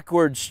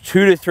backwards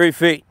 2 to 3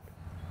 feet.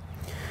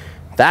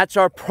 That's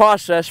our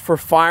process for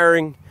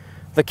firing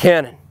the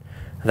cannon.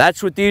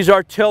 That's what these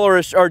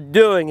artillerists are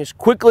doing as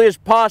quickly as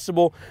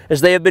possible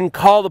as they have been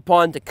called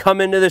upon to come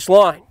into this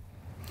line.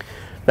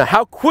 Now,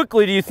 how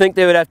quickly do you think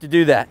they would have to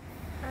do that?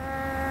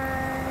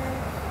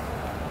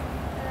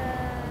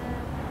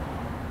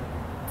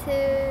 2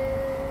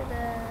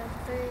 to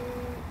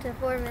 3 to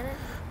 4 minutes.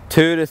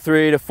 2 to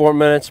 3 to 4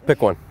 minutes.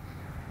 Pick one.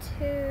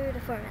 2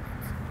 to 4 minutes.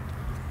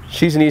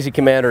 She's an easy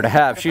commander to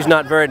have. She's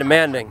not very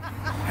demanding.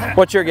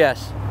 What's your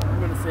guess? I'm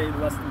going to say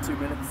less than 2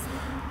 minutes.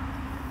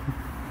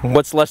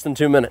 What's less than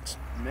 2 minutes?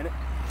 A minute?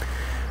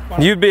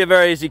 You'd be a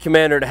very easy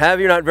commander to have.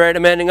 You're not very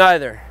demanding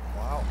either.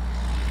 Wow.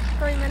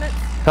 3 minutes.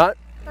 Huh?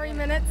 3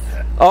 minutes.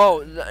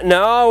 Oh,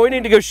 no, we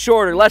need to go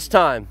shorter, less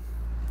time.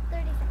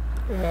 30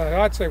 seconds.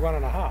 I'd say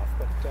 1.5,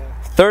 but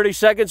 30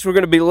 seconds, we're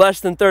going to be less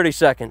than 30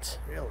 seconds.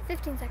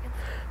 15 seconds.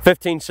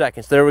 15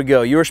 seconds, there we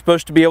go. You are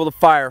supposed to be able to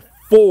fire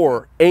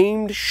 4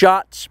 aimed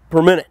shots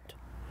per minute.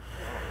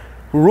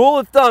 Rule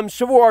of thumb,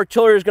 civil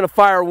artillery is going to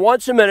fire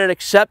once a minute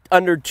except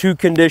under 2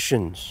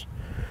 conditions.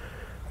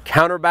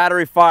 Counter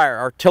battery fire,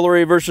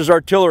 artillery versus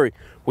artillery,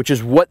 which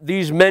is what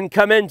these men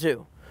come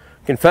into.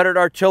 Confederate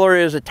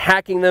artillery is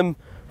attacking them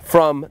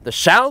from the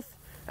south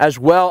as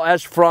well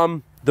as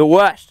from the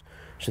west.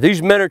 So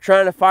these men are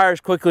trying to fire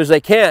as quickly as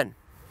they can.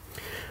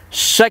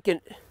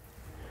 Second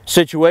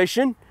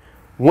situation,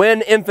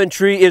 when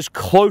infantry is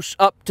close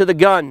up to the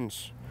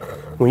guns.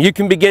 When you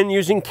can begin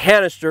using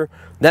canister,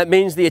 that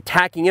means the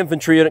attacking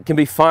infantry unit can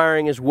be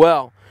firing as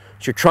well.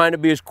 So you're trying to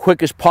be as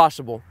quick as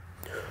possible.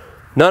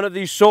 None of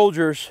these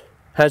soldiers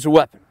has a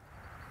weapon.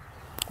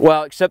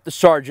 Well, except the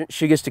sergeant,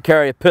 she gets to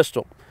carry a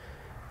pistol,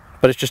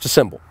 but it's just a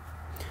symbol.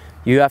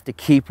 You have to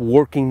keep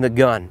working the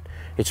gun.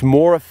 It's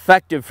more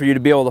effective for you to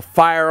be able to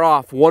fire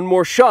off one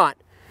more shot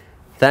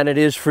than it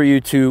is for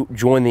you to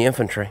join the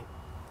infantry.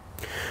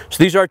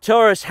 So these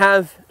artillerists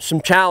have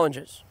some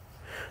challenges.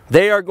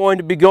 They are going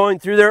to be going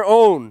through their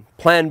own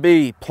Plan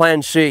B,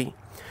 Plan C.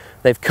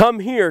 They've come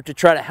here to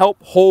try to help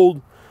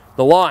hold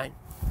the line.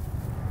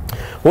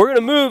 We're going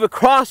to move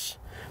across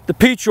the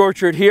peach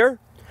orchard here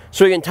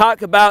so we can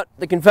talk about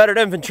the Confederate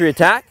infantry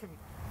attack.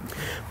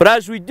 But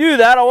as we do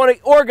that, I want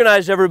to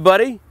organize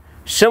everybody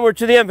similar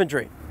to the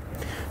infantry.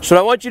 So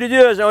what I want you to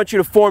do is I want you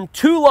to form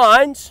 2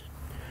 lines,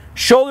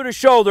 shoulder to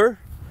shoulder,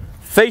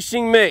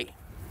 facing me.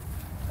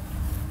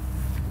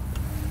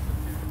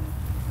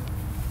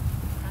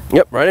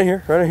 Yep, right in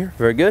here, right in here.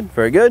 Very good,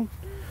 very good.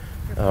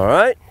 All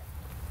right.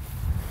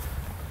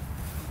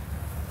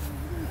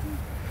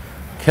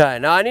 Okay,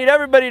 now I need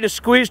everybody to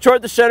squeeze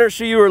toward the center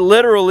so you are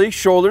literally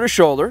shoulder to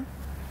shoulder.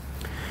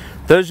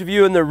 Those of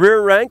you in the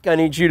rear rank, I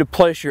need you to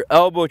place your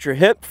elbow at your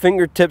hip,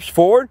 fingertips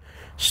forward,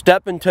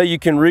 step until you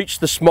can reach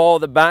the small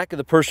of the back of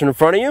the person in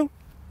front of you.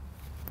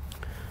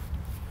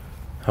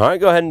 All right,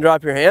 go ahead and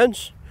drop your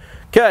hands.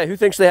 Okay, who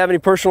thinks they have any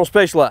personal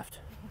space left?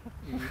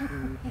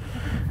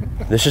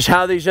 This is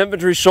how these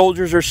infantry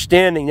soldiers are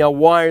standing. Now,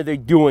 why are they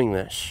doing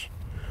this?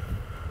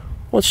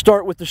 Let's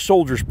start with the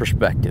soldier's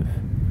perspective.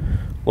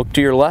 Look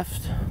to your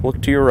left,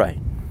 look to your right.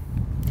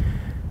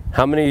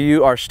 How many of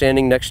you are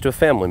standing next to a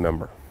family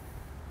member?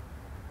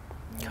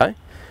 Okay,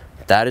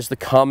 that is the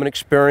common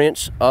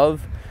experience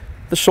of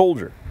the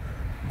soldier.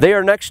 They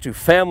are next to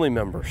family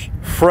members,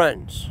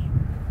 friends.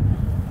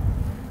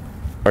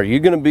 Are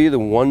you going to be the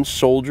one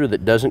soldier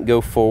that doesn't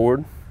go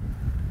forward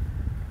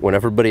when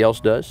everybody else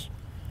does?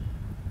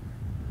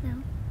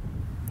 No.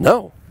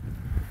 No.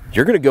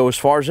 You're going to go as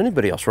far as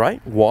anybody else,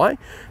 right? Why?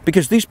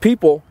 Because these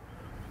people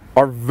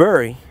are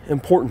very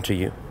important to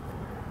you.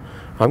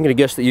 I'm going to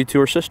guess that you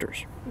 2 are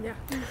sisters. yeah.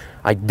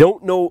 I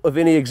don't know of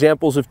any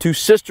examples of 2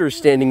 sisters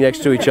standing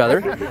next to each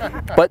other,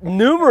 but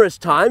numerous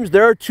times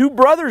there are 2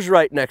 brothers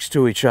right next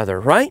to each other,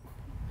 right?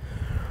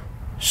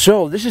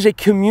 So this is a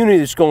community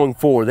that's going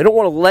forward. They don't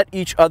want to let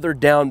each other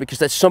down because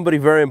that's somebody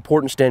very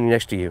important standing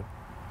next to you.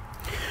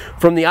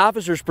 from the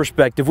officer's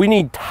perspective, we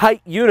need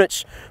tight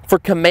units for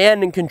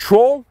command and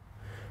control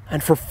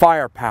and for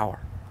firepower.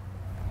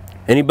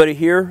 Anybody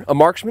here a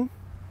marksman?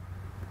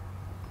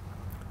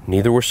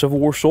 Neither were Civil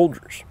War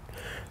soldiers.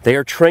 They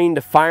are trained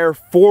to fire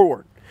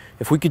forward.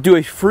 If we could do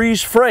a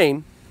freeze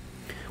frame,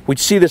 we'd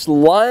see this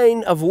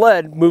line of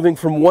lead moving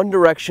from one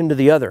direction to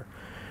the other.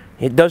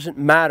 It doesn't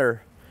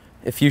matter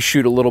if you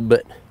shoot a little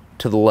bit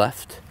to the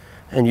left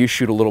and you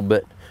shoot a little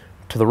bit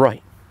to the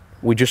right.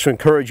 We just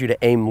encourage you to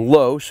aim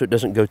low so it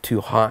doesn't go too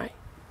high.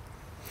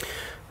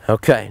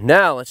 Okay,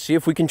 now let's see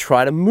if we can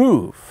try to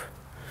move.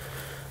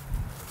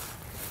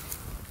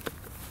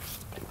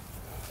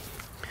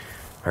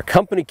 Our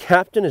company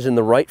captain is in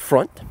the right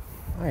front.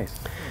 Nice.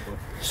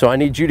 So I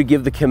need you to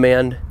give the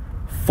command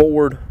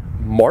forward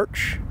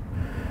march.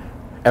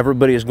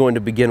 Everybody is going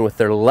to begin with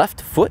their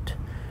left foot,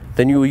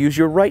 then you will use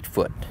your right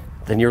foot,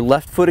 then your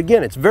left foot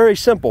again. It's very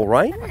simple,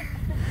 right?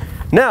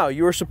 Now,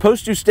 you are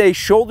supposed to stay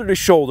shoulder to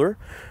shoulder,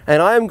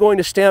 and I am going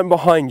to stand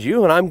behind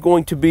you, and I'm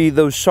going to be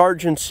those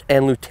sergeants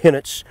and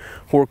lieutenants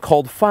who are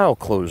called file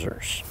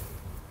closers.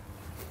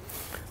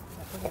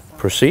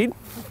 Proceed.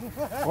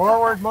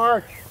 Forward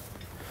march.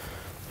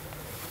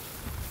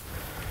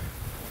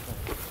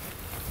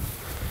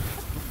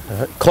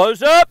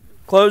 Close up,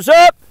 close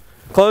up,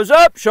 close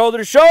up, shoulder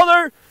to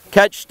shoulder,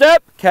 catch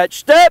step,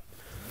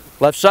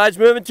 left side's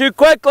moving too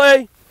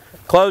quickly,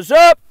 close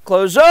up,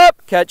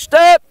 catch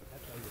step.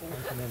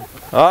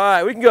 All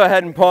right, we can go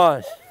ahead and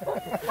pause.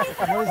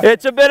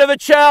 It's a bit of a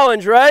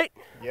challenge, right?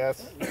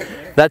 Yes.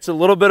 That's a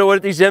little bit of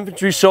what these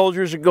infantry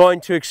soldiers are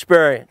going to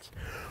experience.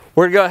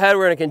 We're going to go ahead,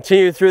 we're going to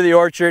continue through the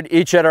orchard,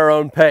 each at our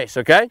own pace,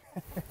 okay?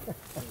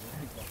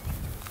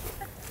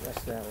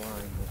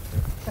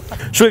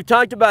 So we've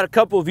talked about a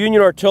couple of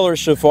Union artillery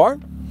so far.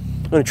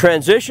 I'm going to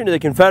transition to the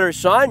Confederate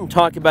side and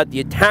talk about the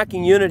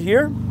attacking unit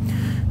here.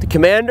 The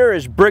commander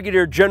is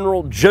Brigadier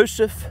General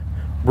Joseph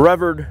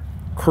Brevard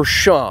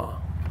Kershaw.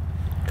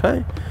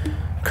 Okay.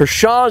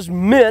 Kershaw's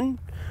men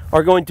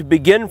are going to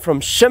begin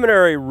from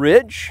Seminary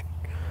Ridge.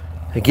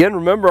 Again,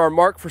 remember our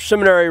mark for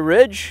Seminary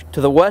Ridge. To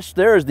the west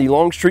there is the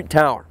Longstreet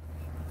Tower.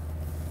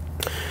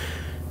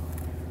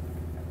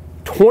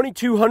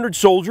 2,200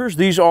 soldiers.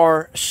 These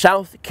are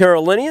South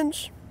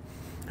Carolinians.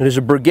 It is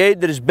a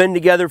brigade that has been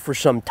together for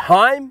some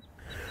time.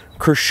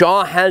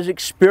 Kershaw has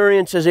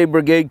experience as a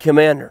brigade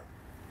commander.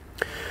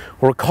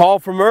 Recall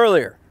from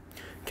earlier,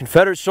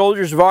 Confederate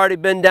soldiers have already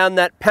been down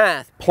that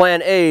path,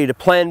 Plan A to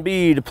Plan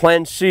B to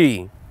Plan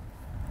C.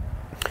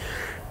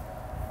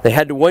 They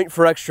had to wait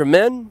for extra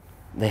men,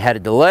 they had a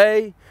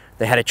delay,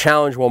 they had a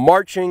challenge while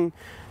marching.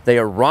 They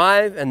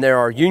arrive and there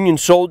are Union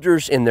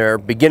soldiers in their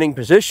beginning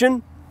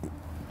position.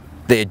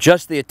 They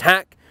adjust the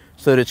attack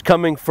so that it's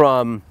coming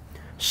from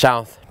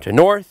south to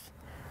north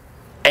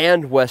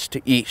and west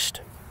to east.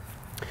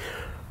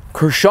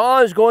 Kershaw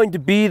is going to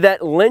be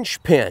that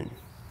linchpin.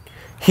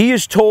 He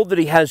is told that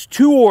he has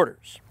two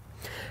orders.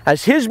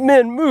 As his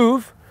men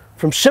move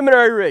from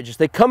Seminary Ridge, as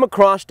they come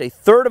across a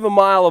third of a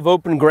mile of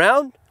open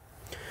ground,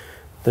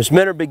 those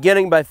men are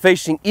beginning by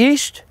facing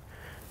east.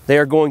 They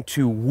are going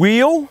to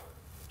wheel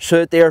so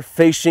that they are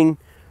facing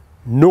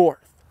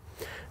north.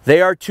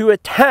 They are to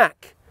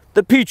attack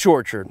the peach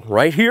orchard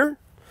right here.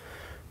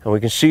 And we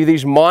can see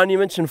these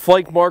monuments and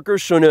flank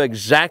markers so we know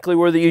exactly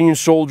where the Union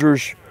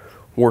soldiers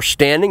were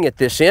standing at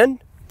this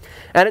end.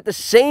 And at the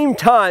same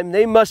time,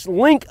 they must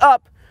link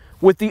up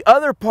with the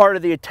other part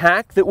of the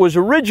attack that was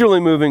originally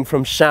moving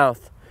from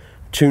south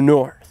to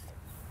north.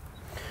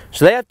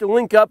 So they have to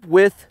link up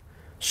with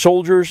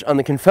soldiers on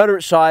the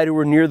Confederate side who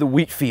were near the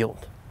wheat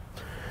field.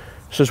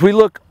 So as we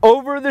look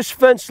over this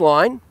fence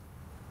line,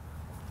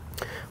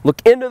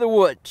 look into the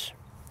woods.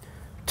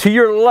 To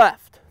your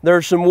left, there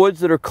are some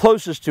woods that are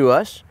closest to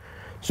us.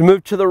 So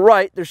move to the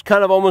right, there's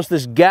kind of almost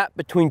this gap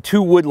between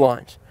two wood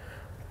lines.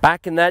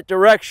 Back in that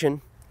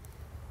direction,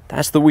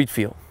 that's the wheat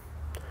field.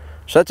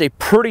 So that's a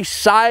pretty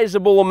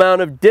sizable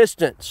amount of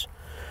distance.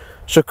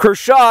 So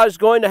Kershaw is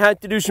going to have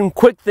to do some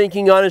quick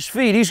thinking on his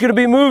feet. He's going to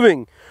be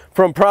moving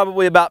from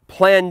probably about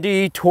Plan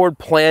D toward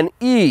Plan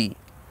E.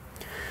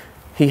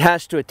 He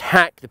has to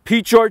attack the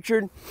peach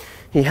orchard.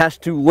 He has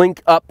to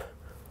link up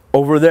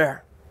over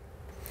there.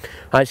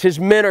 As his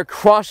men are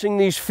crossing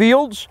these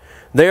fields,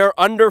 they are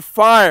under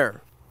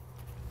fire.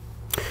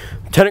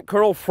 Lieutenant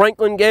Colonel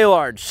Franklin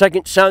Gaylord,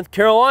 2nd South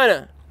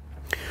Carolina.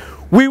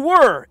 We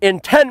were, in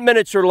 10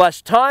 minutes or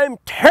less time,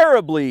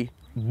 terribly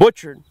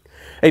butchered.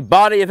 A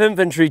body of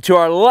infantry to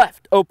our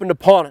left opened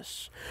upon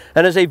us,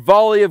 and as a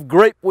volley of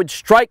grape would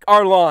strike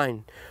our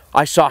line,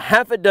 I saw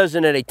half a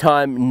dozen at a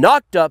time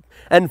knocked up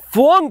and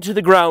flung to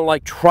the ground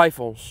like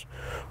trifles.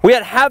 We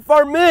had half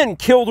our men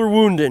killed or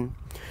wounded.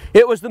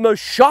 It was the most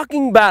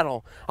shocking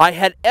battle I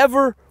had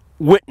ever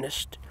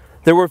witnessed.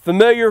 There were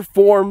familiar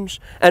forms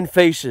and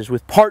faces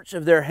with parts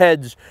of their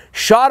heads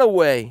shot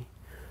away,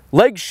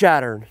 legs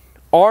shattered,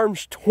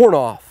 arms torn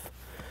off,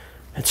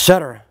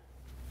 etc.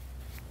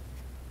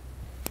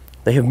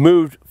 They have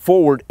moved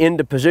forward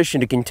into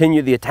position to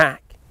continue the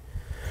attack.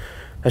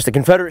 As the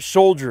Confederate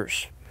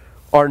soldiers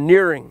are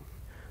nearing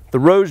the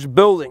Rose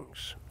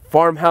buildings,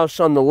 farmhouse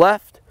on the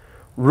left,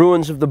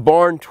 ruins of the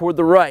barn toward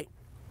the right.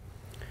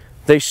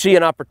 They see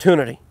an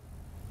opportunity.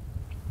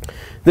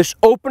 This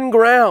open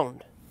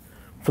ground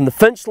from the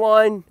fence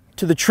line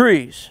to the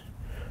trees.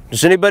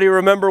 Does anybody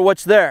remember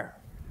what's there?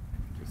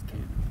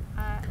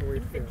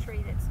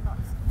 Infantry that's not.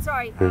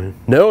 Sorry.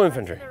 No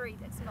infantry. Artillery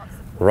that's not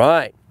supported.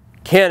 Right.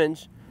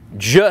 Cannons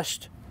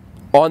just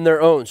on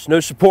their own. So no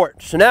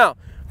support. So now,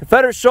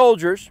 Confederate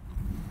soldiers,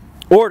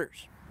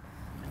 orders.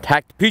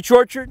 Attack the peach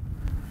orchard.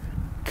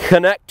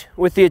 Connect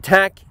with the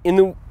attack in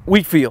the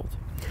wheat field.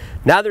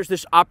 Now there's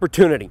this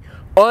opportunity.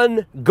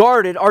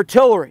 Unguarded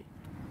artillery.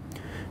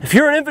 If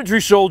you're an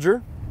infantry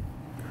soldier,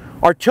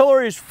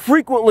 artillery is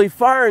frequently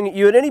firing at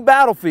you at any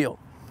battlefield.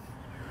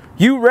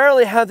 You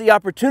rarely have the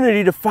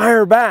opportunity to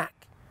fire back.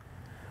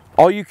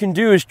 All you can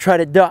do is try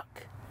to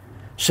duck.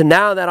 So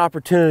now that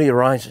opportunity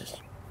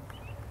arises.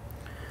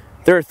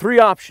 There are three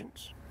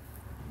options.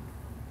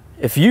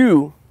 If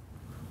you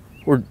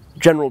were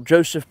General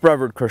Joseph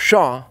Brevard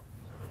Kershaw,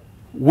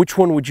 which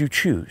one would you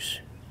choose?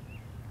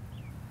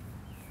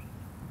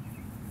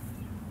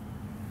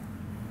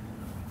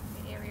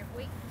 The area of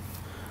weakness.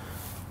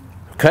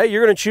 Okay,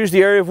 you're going to choose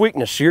the area of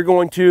weakness. So you're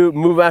going to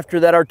move after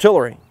that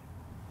artillery.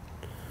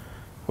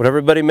 Would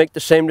everybody make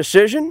the same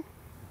decision?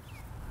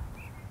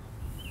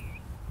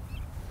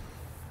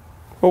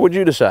 What would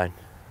you decide?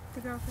 To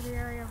go for the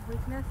area of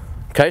weakness.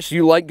 Okay, so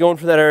you like going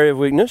for that area of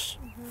weakness.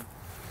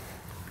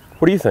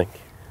 What do you think?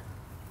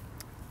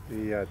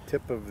 The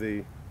tip of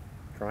the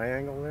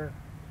triangle there,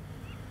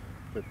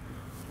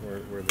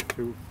 where the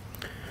two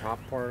top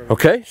part of it.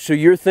 Okay, so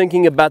you're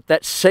thinking about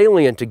that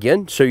salient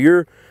again. So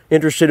you're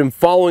interested in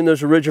following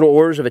those original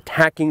orders of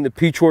attacking the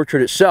peach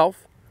orchard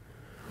itself.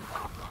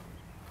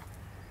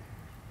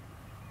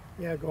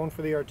 Yeah, going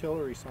for the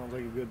artillery sounds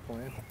like a good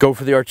plan. Go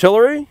for the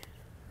artillery.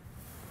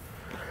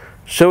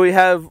 So we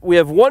have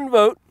one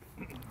vote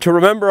to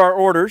remember our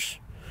orders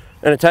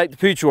and attack the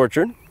peach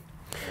orchard.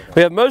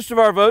 We have most of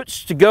our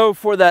votes to go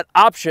for that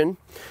option,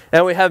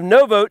 and we have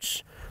no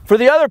votes for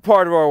the other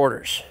part of our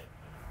orders,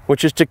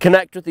 which is to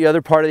connect with the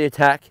other part of the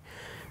attack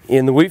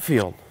in the wheat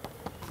field.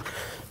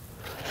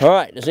 All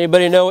right, does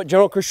anybody know what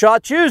General Kershaw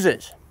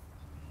chooses?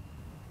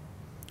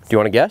 Do you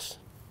want to guess?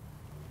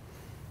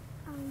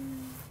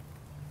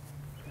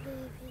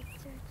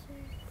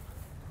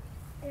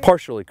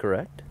 Partially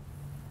correct.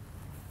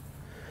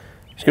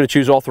 He's going to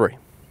choose all three.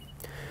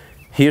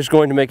 He is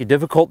going to make a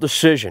difficult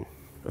decision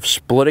of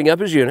splitting up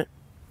his unit.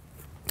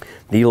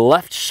 The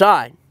left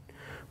side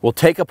will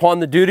take upon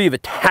the duty of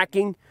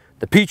attacking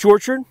the peach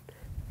orchard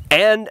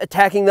and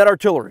attacking that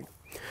artillery.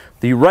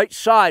 The right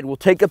side will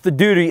take up the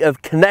duty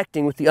of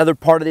connecting with the other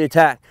part of the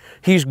attack.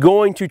 He's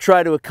going to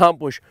try to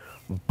accomplish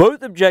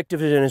both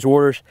objectives in his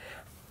orders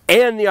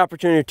and the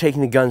opportunity of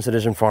taking the guns that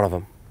is in front of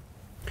him.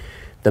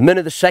 The men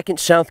of the 2nd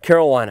South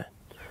Carolina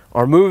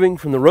are moving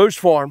from the Rose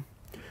Farm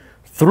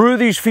through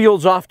these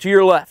fields off to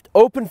your left,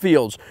 open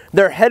fields.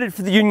 They're headed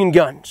for the Union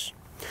guns.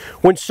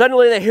 When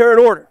suddenly they hear an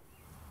order,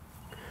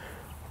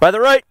 by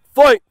the right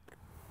flank,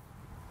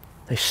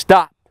 they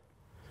stop.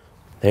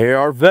 They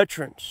are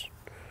veterans,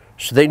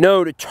 so they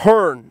know to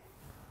turn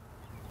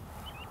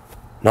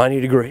 90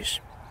 degrees.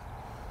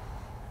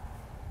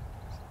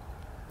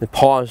 They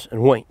pause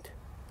and wait.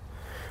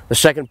 The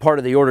second part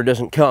of the order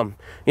doesn't come.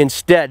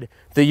 Instead,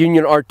 the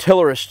Union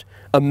artillerists,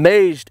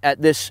 amazed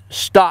at this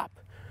stop,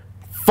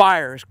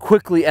 fire as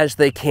quickly as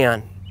they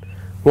can.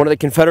 One of the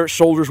Confederate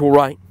soldiers will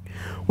write,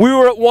 "We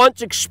were at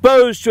once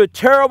exposed to a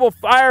terrible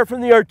fire from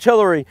the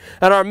artillery,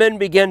 and our men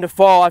began to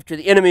fall after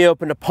the enemy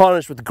opened upon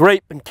us with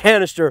grape and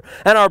canister,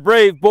 and our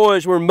brave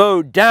boys were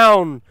mowed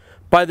down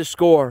by the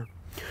score.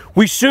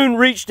 We soon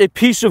reached a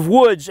piece of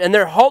woods, and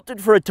there halted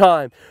for a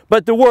time,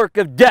 but the work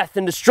of death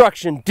and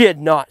destruction did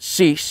not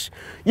cease.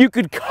 You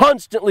could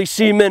constantly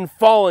see men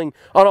falling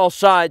on all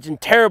sides, and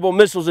terrible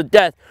missiles of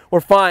death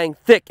were flying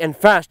thick and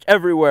fast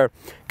everywhere,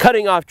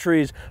 cutting off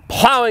trees,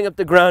 plowing up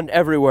the ground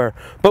everywhere.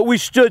 But we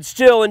stood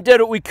still and did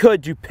what we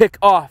could to pick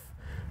off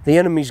the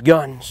enemy's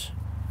guns."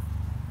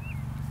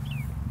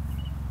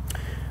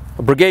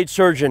 A brigade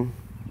surgeon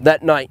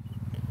that night,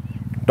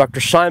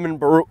 Dr. Simon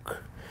Baruch,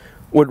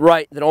 would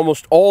write that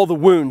almost all the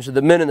wounds of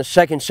the men in the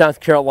 2nd South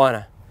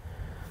Carolina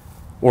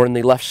were in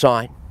the left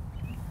side.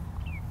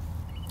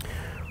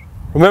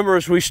 Remember,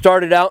 as we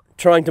started out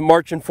trying to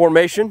march in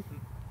formation,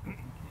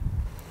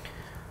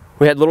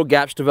 we had little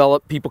gaps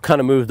develop, people kind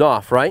of moved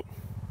off, right?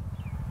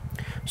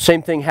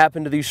 Same thing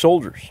happened to these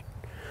soldiers.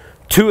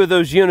 Two of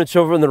those units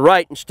over on the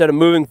right, instead of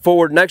moving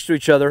forward next to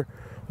each other,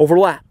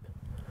 overlap.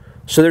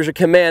 So there's a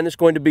command that's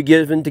going to be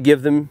given to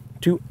give them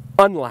to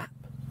unlap.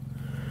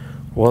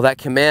 Well, that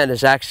command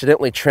is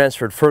accidentally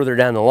transferred further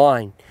down the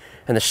line.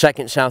 And the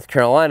 2nd South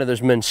Carolina,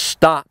 those men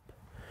stop.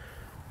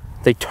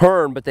 They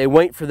turn, but they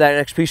wait for that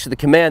next piece of the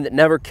command that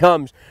never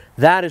comes.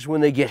 That is when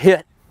they get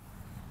hit.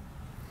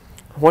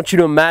 I want you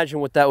to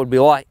imagine what that would be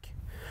like.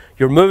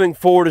 You're moving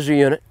forward as a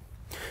unit.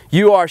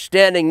 You are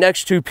standing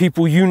next to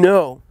people you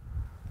know.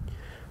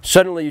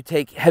 Suddenly you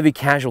take heavy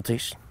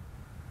casualties.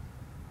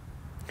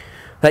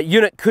 That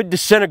unit could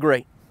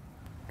disintegrate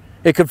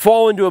It could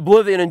fall into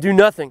oblivion and do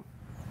nothing.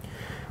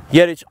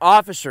 Yet its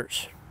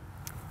officers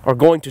are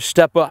going to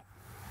step up.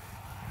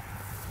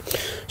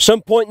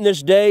 Some point in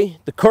this day,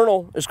 the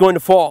colonel is going to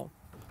fall.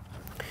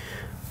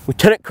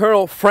 Lieutenant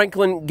Colonel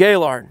Franklin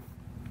Gaylord,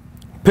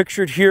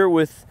 pictured here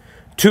with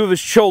two of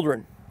his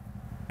children,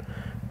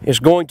 is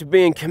going to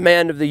be in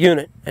command of the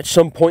unit at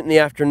some point in the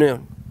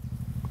afternoon.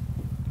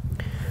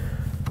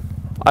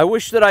 I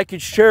wish that I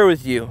could share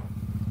with you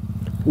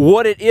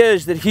what it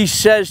is that he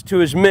says to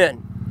his men,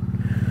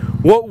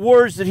 what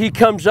words that he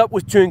comes up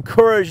with to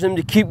encourage them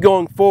to keep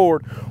going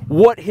forward,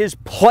 what his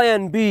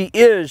plan B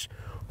is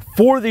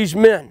for these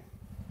men.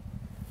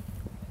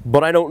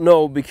 But I don't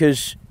know,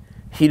 because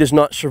he does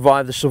not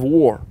survive the Civil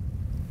War.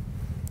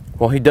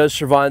 While he does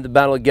survive the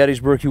Battle of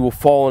Gettysburg, he will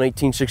fall in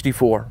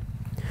 1864.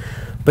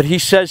 But he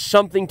says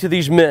something to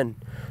these men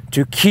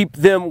to keep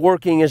them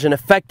working as an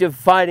effective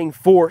fighting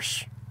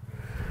force.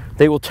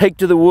 They will take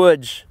to the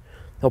woods.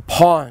 They'll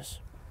pause.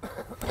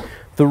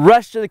 The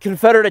rest of the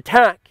Confederate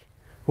attack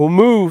will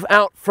move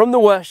out from the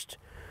west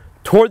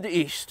toward the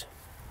east.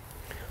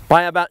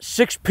 By about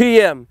 6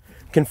 p.m.,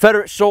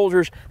 Confederate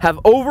soldiers have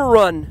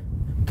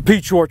overrun the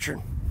peach orchard.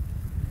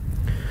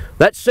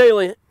 That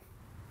salient,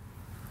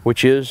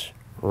 which is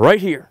right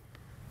here,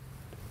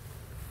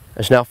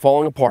 is now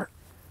falling apart.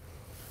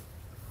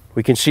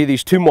 We can see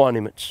these two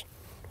monuments,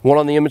 one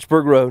on the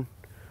Emmitsburg Road,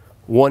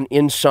 one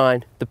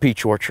inside the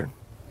peach orchard.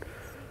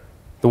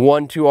 The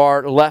one to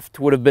our left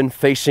would have been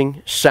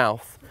facing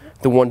south.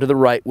 The one to the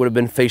right would have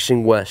been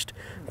facing west.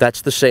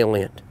 That's the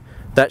salient.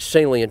 That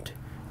salient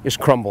is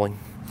crumbling.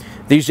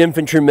 These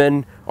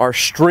infantrymen are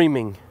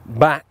streaming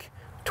back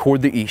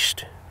toward the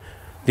east.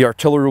 The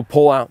artillery will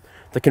pull out.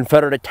 The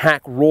Confederate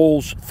attack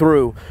rolls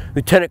through.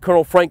 Lieutenant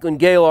Colonel Franklin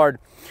Gaylord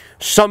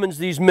summons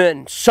these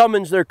men,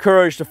 summons their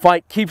courage to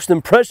fight, keeps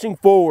them pressing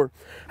forward,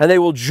 and they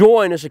will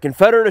join as the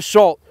Confederate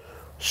assault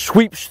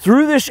sweeps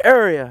through this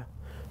area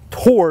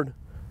toward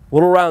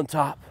Little Round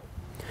Top.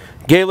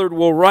 Gaylord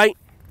will write,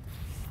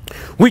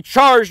 "We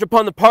charged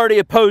upon the party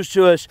opposed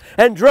to us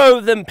and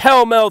drove them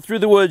pell-mell through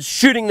the woods,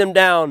 shooting them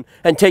down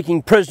and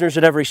taking prisoners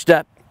at every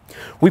step.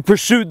 We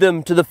pursued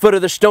them to the foot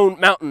of the stone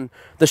mountain,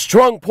 the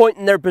strong point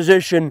in their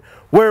position,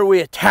 where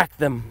we attacked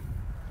them.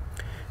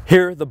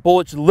 Here the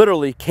bullets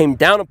literally came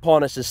down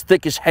upon us as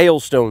thick as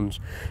hailstones.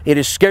 It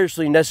is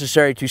scarcely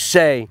necessary to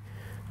say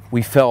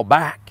we fell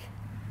back."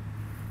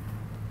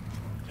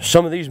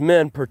 Some of these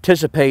men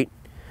participate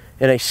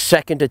in a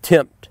second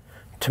attempt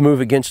to move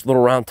against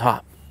Little Round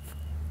Top.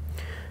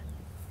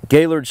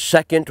 Gaylord's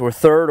second or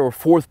third or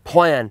fourth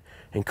plan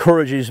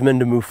encourages men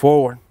to move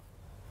forward.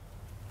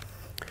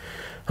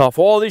 Now, if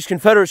all these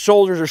Confederate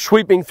soldiers are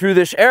sweeping through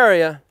this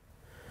area,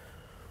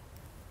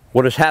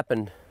 what has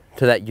happened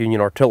to that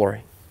Union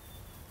artillery?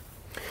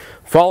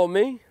 Follow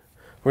me.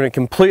 We're going to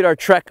complete our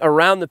trek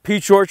around the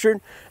peach orchard,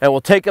 and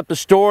we'll take up the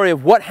story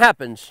of what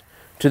happens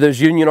to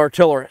those Union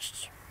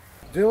artillerists.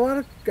 Did a lot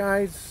of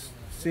guys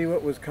see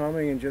what was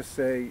coming and just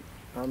say,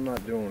 "I'm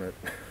not doing it"?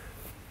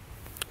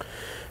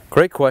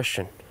 Great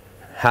question.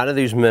 How do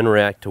these men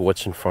react to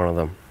what's in front of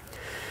them?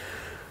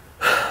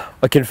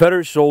 A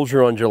Confederate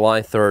soldier on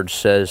July 3rd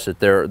says that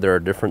there are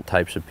different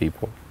types of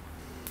people.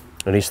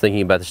 And he's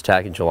thinking about this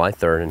attack on July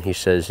 3rd, and he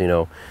says, you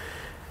know,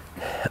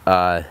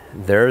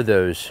 there are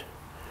those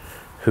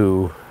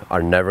who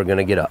are never going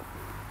to get up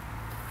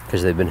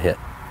because they've been hit.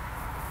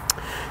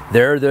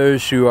 There are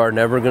those who are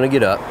never going to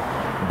get up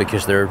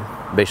because they're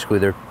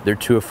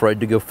too afraid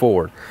to go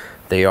forward.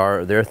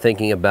 They're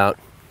thinking about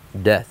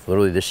death.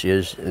 Literally, this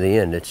is the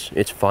end.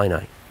 It's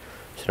finite.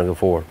 So don't go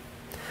forward.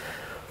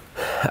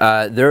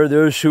 There are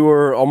those who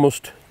are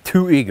almost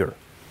too eager.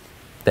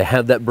 They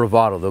have that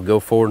bravado. They'll go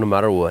forward no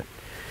matter what.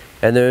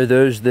 And there are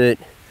those that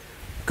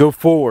go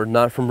forward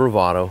not from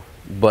bravado,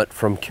 but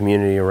from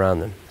community around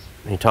them.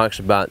 And he talks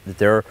about that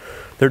there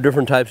are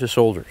different types of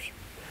soldiers.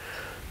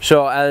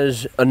 So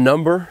as a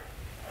number,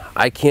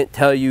 I can't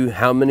tell you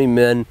how many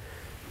men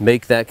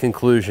make that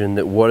conclusion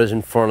that what is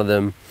in front of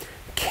them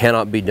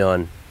cannot be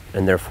done,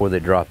 and therefore they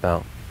drop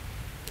out.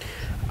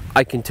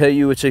 I can tell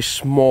you it's a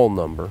small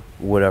number,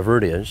 whatever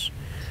it is,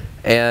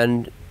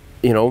 and,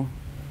 you know,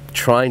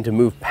 trying to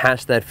move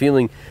past that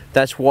feeling.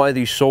 That's why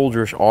these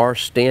soldiers are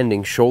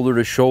standing shoulder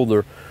to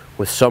shoulder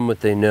with someone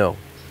they know.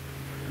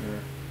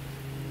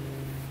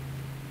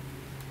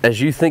 As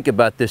you think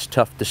about this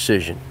tough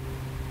decision,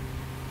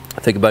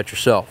 think about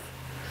yourself.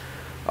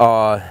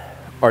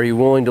 Are you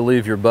willing to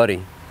leave your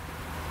buddy,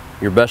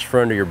 your best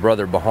friend, or your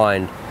brother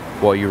behind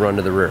while you run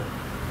to the rear?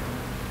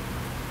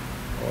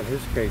 Well, in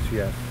his case,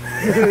 yes.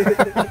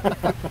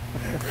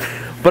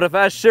 But if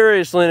asked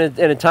seriously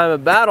in a time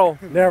of battle,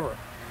 Never.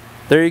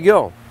 there you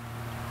go.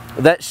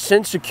 That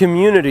sense of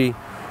community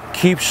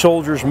keeps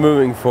soldiers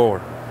moving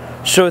forward.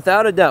 So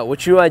without a doubt,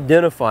 what you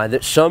identify,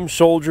 that some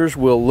soldiers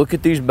will look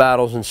at these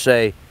battles and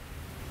say,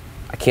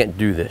 I can't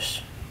do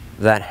this.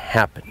 That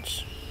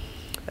happens.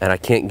 And I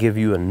can't give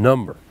you a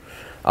number.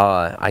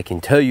 I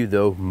can tell you,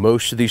 though,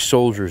 most of these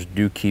soldiers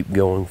do keep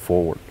going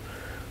forward.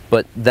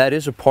 But that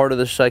is a part of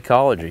the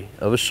psychology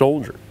of a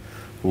soldier,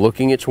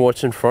 looking at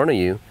what's in front of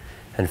you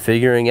and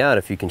figuring out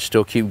if you can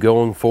still keep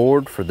going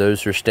forward for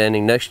those who are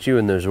standing next to you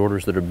and those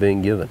orders that are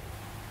being given.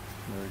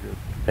 Very good.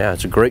 Yeah,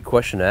 it's a great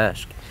question to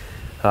ask.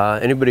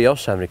 Anybody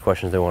else have any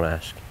questions they want to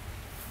ask?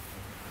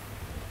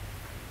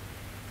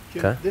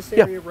 Jim, Okay. this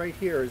Yeah. area right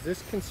here, is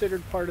this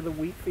considered part of the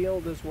wheat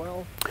field as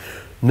well?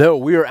 No,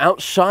 we are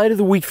outside of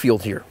the wheat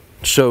field here.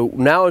 So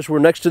now as we're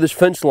next to this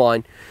fence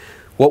line,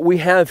 what we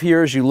have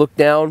here, as you look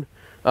down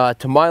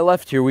to my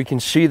left here, we can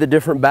see the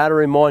different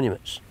battery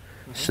monuments.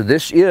 So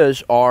this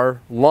is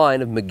our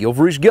line of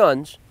McGilvery's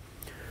guns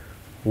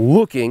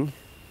looking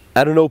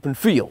at an open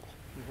field,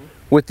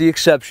 with the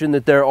exception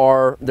that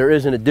there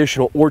is an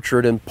additional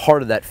orchard in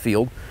part of that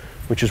field,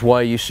 which is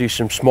why you see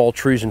some small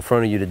trees in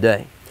front of you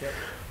today. Yep.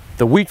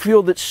 The wheat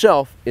field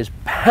itself is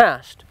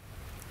past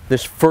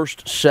this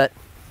first set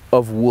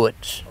of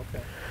woods.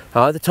 Okay.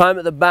 At the time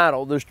of the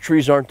battle, those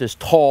trees aren't as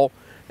tall,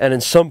 and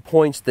in some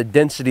points the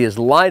density is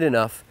light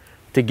enough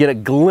to get a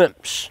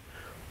glimpse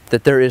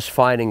that there is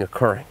fighting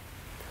occurring.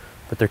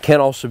 But there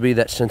can also be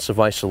that sense of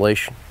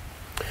isolation.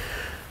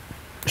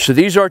 So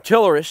these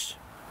artillerists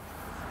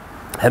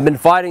have been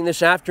fighting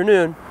this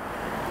afternoon.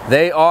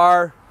 They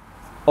are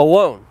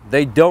alone.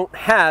 They don't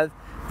have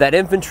that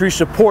infantry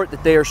support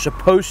that they are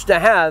supposed to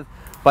have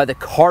by the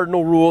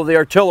cardinal rule of the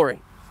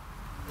artillery.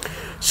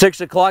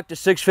 6 o'clock to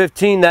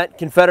 6:15, that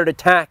Confederate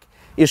attack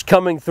is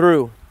coming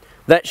through.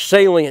 That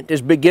salient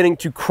is beginning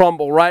to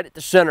crumble right at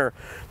the center.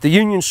 The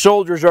Union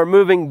soldiers are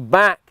moving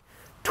back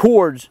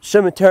towards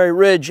Cemetery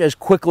Ridge as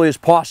quickly as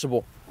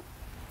possible.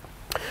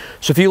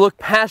 So if you look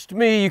past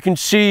me, you can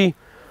see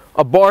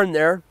a barn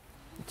there.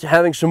 It's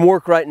having some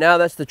work right now.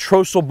 That's the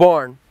Trossel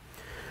barn.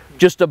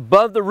 Just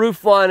above the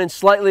roof line and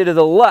slightly to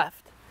the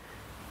left,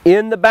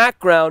 in the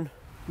background,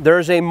 there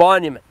is a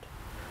monument.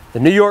 The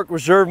New York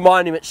Reserve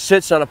Monument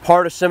sits on a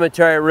part of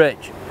Cemetery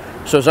Ridge.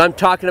 So as I'm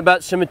talking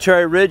about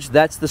Cemetery Ridge,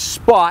 that's the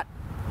spot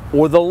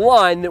or the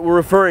line that we're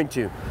referring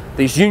to.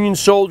 These Union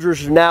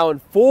soldiers are now in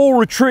full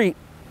retreat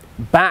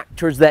back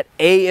towards that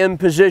AM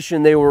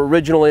position they were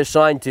originally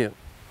assigned to.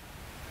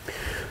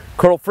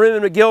 Colonel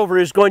Freeman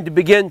McGilvery is going to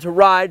begin to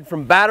ride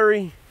from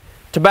battery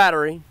to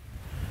battery,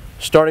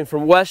 starting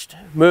from west,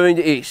 moving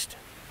to east.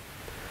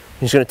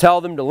 He's going to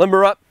tell them to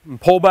limber up and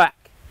pull back.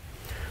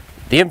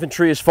 The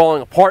infantry is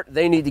falling apart.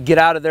 They need to get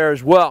out of there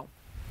as well.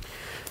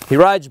 He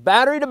rides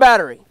battery to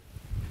battery.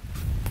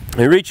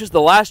 He reaches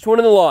the last one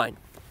in the line.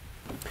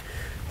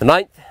 The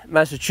 9th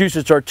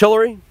Massachusetts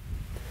Artillery,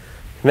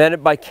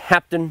 commanded by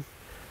Captain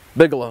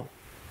Bigelow.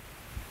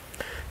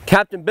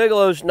 Captain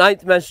Bigelow's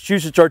 9th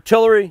Massachusetts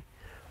Artillery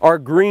are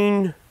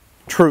green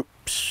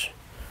troops.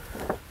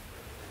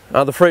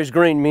 Now the phrase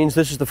green means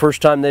this is the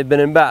first time they've been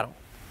in battle.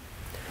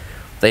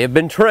 They have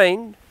been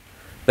trained.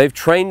 They've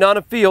trained on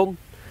a field.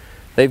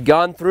 They've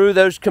gone through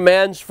those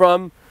commands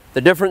from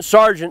the different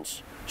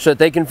sergeants so that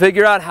they can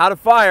figure out how to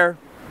fire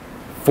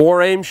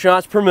 4 aim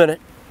shots per minute.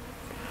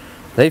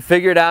 They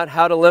figured out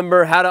how to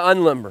limber, how to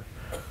unlimber.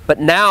 But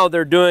now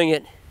they're doing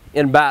it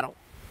in battle.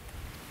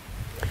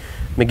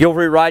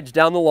 McGilvery rides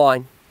down the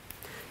line.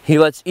 He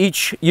lets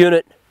each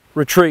unit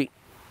retreat.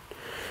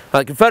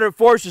 The Confederate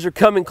forces are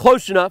coming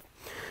close enough.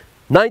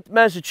 9th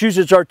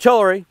Massachusetts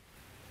Artillery,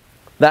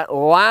 that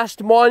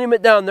last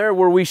monument down there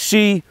where we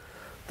see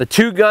the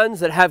 2 guns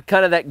that have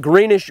kind of that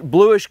greenish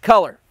bluish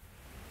color.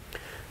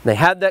 They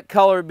have that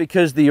color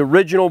because the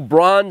original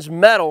bronze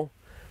metal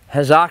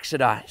has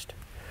oxidized.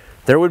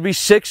 There would be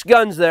 6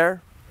 guns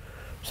there,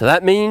 so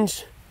that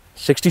means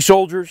 60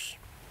 soldiers,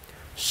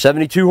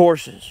 72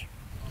 horses.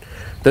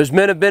 Those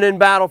men have been in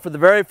battle for the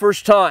very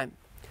first time.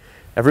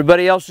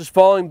 Everybody else is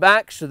falling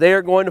back, so they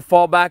are going to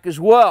fall back as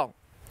well.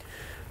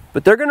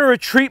 But they're going to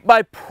retreat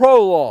by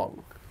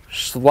prolong,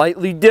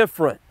 slightly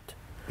different.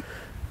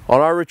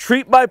 On our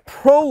retreat by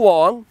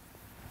prolong,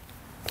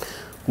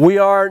 we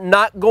are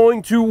not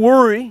going to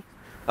worry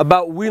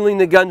about wheeling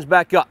the guns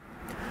back up.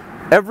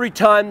 Every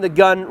time the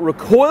gun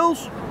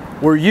recoils,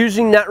 we're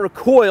using that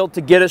recoil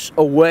to get us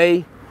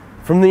away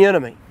from the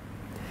enemy.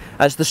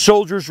 As the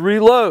soldiers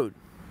reload,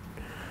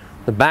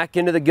 the back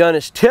end of the gun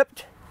is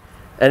tipped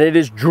and it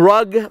is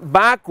dragged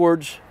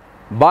backwards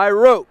by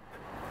rope.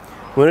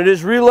 When it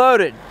is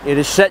reloaded, it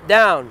is set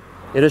down,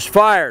 it is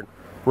fired.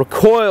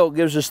 Recoil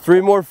gives us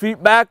 3 more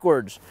feet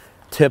backwards.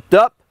 Tipped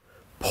up,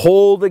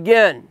 pulled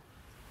again.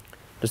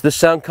 Does this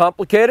sound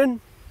complicated?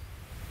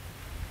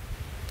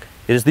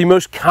 It is the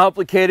most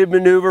complicated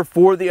maneuver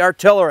for the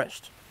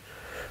artillerist.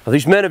 Well,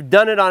 these men have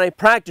done it on a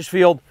practice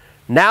field.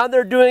 Now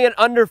they're doing it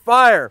under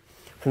fire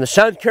from the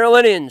South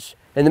Carolinians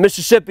and the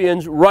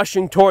Mississippians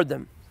rushing toward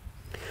them.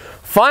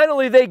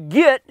 Finally, they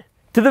get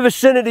to the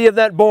vicinity of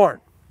that barn.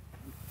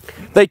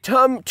 They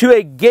come to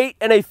a gate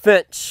and a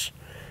fence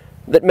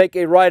that make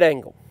a right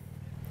angle.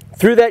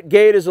 Through that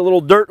gate is a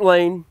little dirt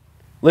lane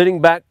leading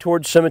back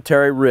towards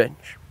Cemetery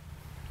Ridge.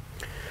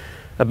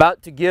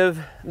 About to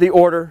give the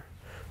order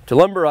to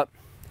limber up,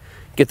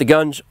 get the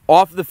guns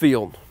off the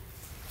field.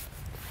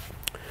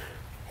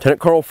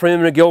 Lieutenant Colonel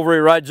Freeman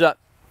McGilvery rides up.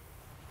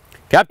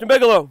 Captain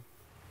Bigelow,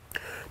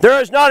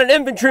 there is not an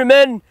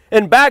infantryman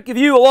in back of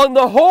you along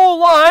the whole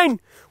line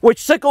which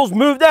Sickles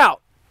moved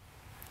out.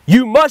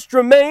 You must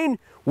remain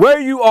where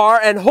you are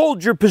and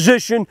hold your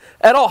position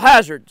at all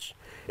hazards,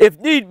 if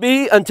need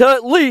be, until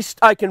at least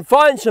I can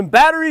find some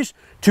batteries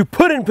to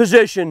put in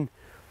position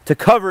to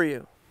cover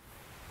you.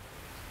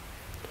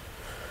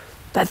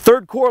 That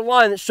 3rd Corps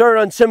line that started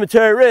on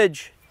Cemetery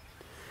Ridge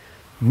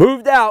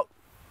moved out.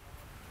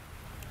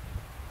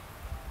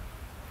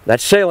 That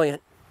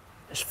salient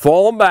has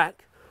fallen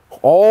back.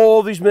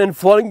 All these men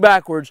flooding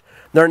backwards.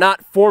 They're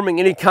not forming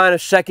any kind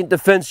of second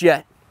defense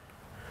yet.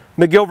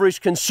 McGilvery's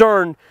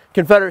concerned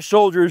Confederate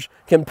soldiers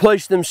can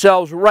place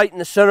themselves right in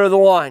the center of the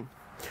line.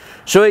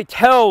 So he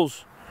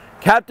tells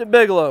Captain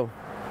Bigelow,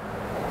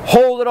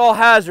 hold at all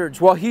hazards,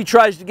 while he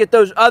tries to get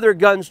those other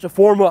guns to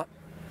form up.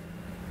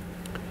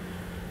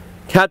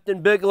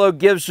 Captain Bigelow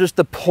gives us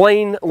the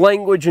plain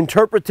language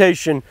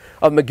interpretation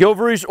of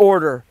McGilvery's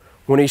order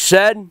when he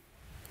said,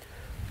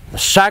 the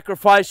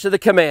sacrifice of the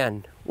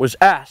command was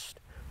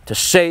asked to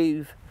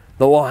save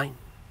the line.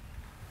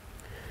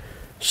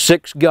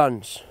 6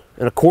 guns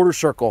in a quarter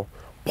circle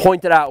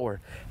pointed outward.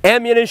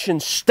 Ammunition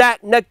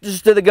stacked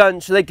next to the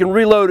guns so they can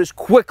reload as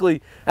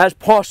quickly as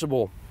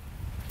possible.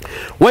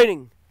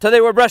 Waiting till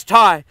they were breast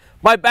high,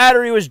 my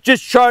battery was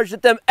discharged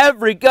at them,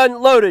 every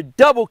gun loaded,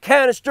 double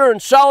canister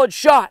and solid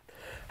shot,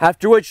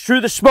 after which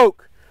through the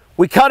smoke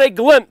we caught a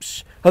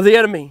glimpse of the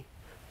enemy,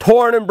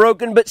 torn and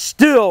broken but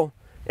still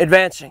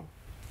advancing.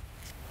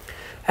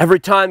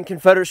 Every time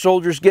Confederate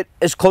soldiers get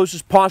as close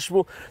as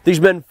possible, these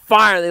men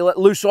fire. They let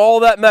loose all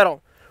that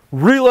metal,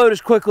 reload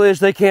as quickly as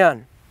they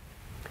can.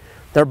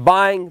 They're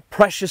buying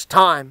precious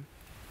time.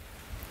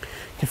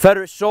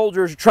 Confederate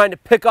soldiers are trying to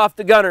pick off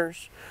the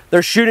gunners.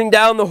 They're shooting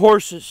down the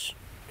horses.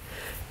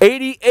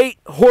 88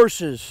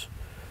 horses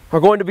are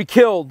going to be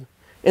killed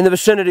in the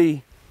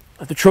vicinity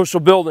of the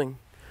Trossel building,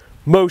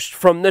 most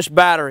from this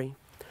battery.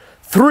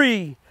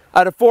 3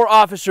 out of 4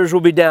 officers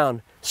will be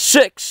down.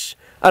 6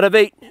 out of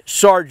 8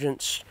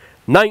 sergeants.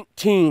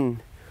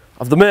 19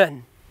 of the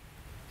men.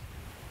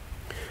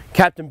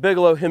 Captain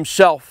Bigelow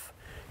himself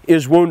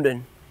is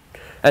wounded,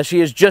 as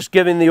he is just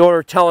giving the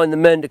order telling the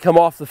men to come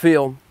off the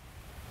field.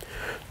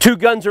 2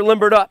 guns are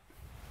limbered up.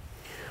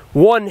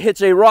 One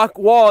hits a rock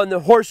wall and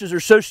the horses are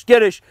so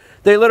skittish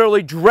they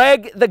literally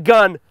drag the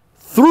gun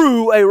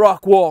through a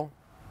rock wall.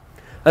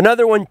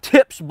 Another one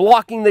tips,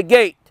 blocking the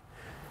gate.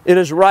 It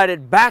is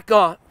righted back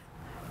on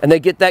and they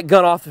get that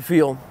gun off the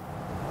field.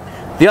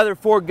 The other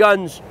 4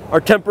 guns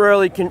are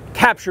temporarily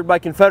captured by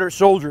Confederate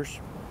soldiers.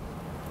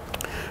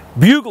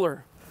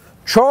 Bugler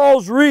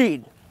Charles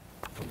Reed,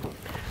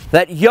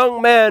 that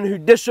young man who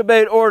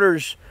disobeyed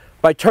orders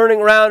by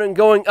turning around and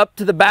going up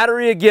to the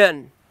battery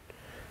again,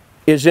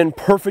 is in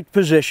perfect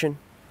position.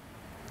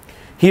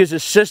 He has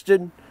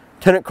assisted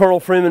Lieutenant Colonel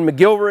Freeman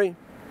McGilvery.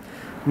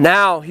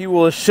 Now he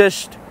will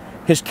assist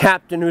his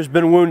captain who has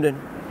been wounded.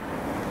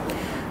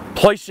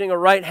 Placing a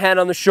right hand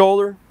on the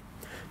shoulder,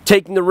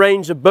 taking the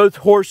reins of both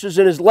horses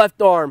in his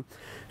left arm,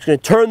 he's going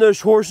to turn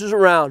those horses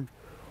around.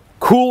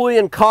 Coolly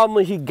and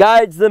calmly he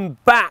guides them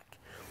back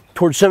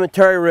toward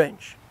Cemetery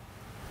Ridge.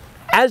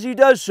 As he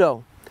does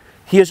so,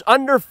 he is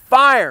under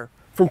fire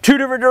from 2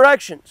 different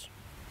directions.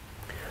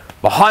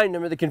 Behind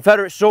him are the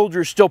Confederate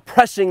soldiers still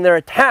pressing their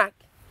attack.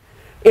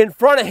 In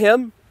front of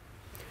him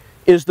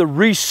is the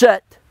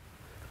reset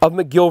of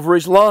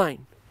McGilvery's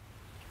line.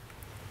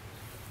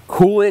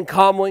 Coolly and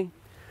calmly,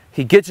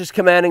 he gets his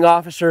commanding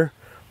officer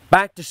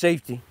back to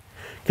safety.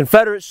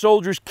 Confederate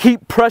soldiers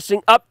keep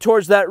pressing up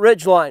towards that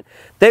ridge line.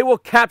 They will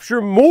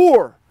capture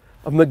more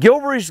of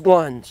McGilvery's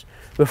guns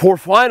before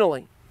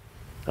finally,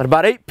 at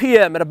about 8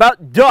 p.m., at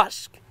about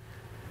dusk,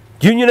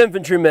 Union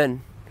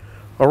infantrymen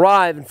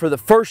arrive, and for the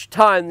first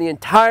time the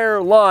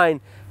entire line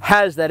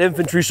has that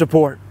infantry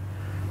support.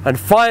 And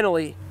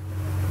finally,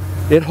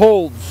 it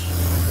holds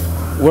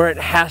where it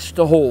has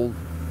to hold.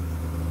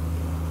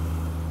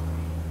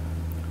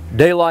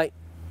 Daylight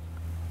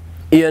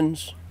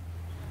ends.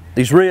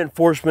 These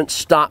reinforcements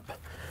stop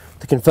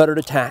the Confederate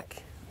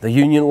attack. The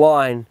Union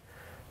line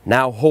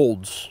now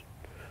holds,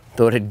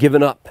 though it had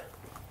given up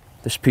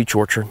this peach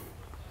orchard.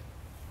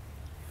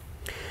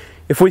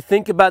 If we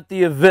think about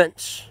the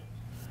events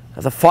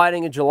of the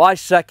fighting of July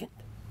 2nd,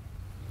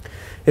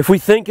 if we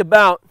think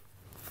about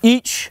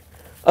each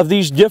of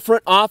these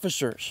different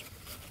officers,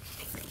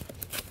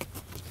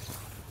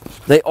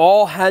 they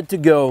all had to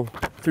go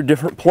through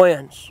different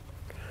plans.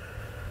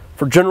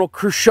 For General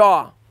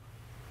Kershaw,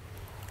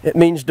 it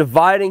means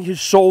dividing his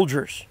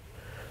soldiers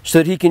so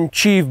that he can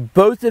achieve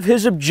both of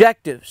his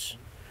objectives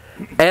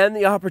and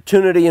the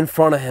opportunity in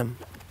front of him.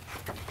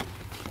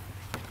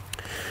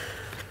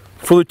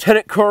 For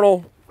Lieutenant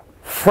Colonel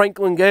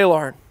Franklin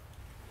Gaylord,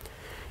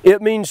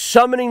 it means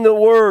summoning the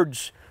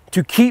words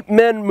to keep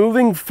men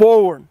moving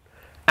forward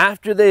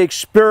after they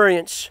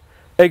experience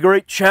a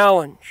great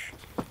challenge.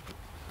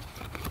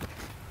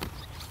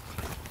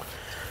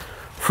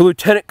 For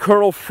Lieutenant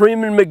Colonel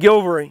Freeman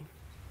McGilvery,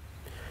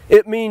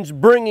 it means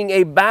bringing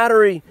a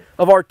battery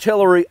of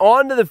artillery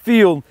onto the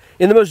field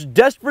in the most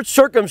desperate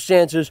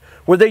circumstances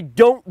where they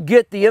don't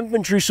get the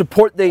infantry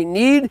support they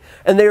need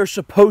and they are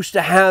supposed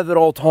to have at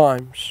all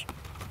times.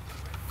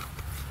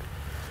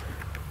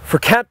 For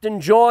Captain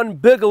John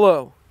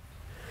Bigelow,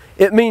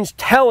 it means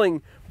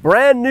telling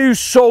brand new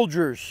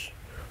soldiers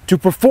to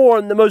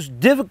perform the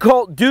most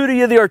difficult duty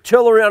of the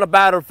artillery on a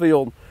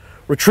battlefield,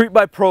 retreat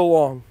by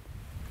prolong.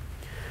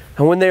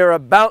 And when they are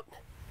about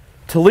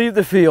to leave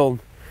the field,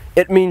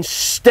 it means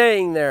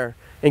staying there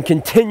and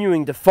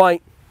continuing to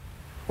fight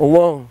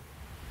alone.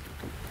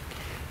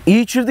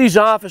 Each of these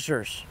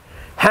officers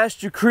has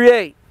to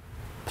create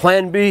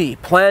Plan B,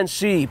 Plan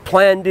C,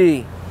 Plan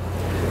D.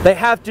 They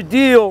have to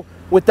deal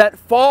with that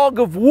fog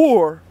of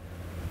war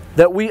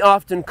that we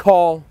often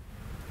call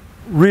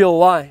real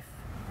life.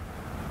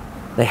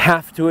 They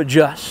have to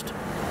adjust.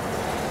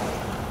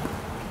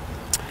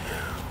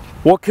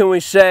 What can we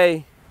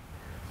say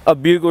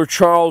of Bugler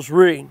Charles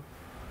Reed?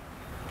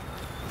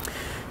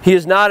 He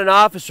is not an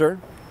officer,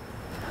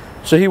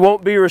 so he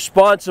won't be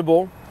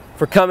responsible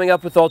for coming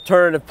up with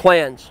alternative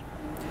plans.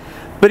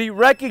 But he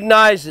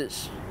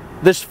recognizes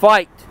this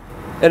fight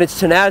and its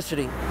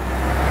tenacity,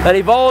 and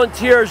he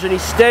volunteers and he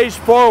stays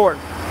forward.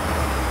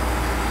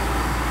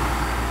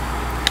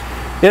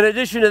 In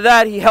addition to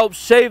that, he helped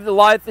save the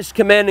life of his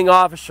commanding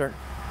officer.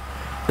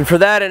 And for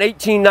that, in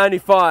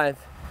 1895,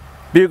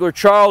 Bugler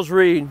Charles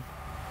Reed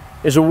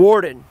is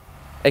awarded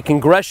a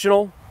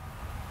Congressional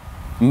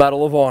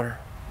Medal of Honor.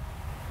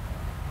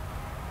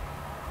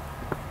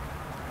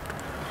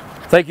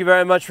 Thank you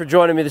very much for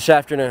joining me this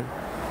afternoon.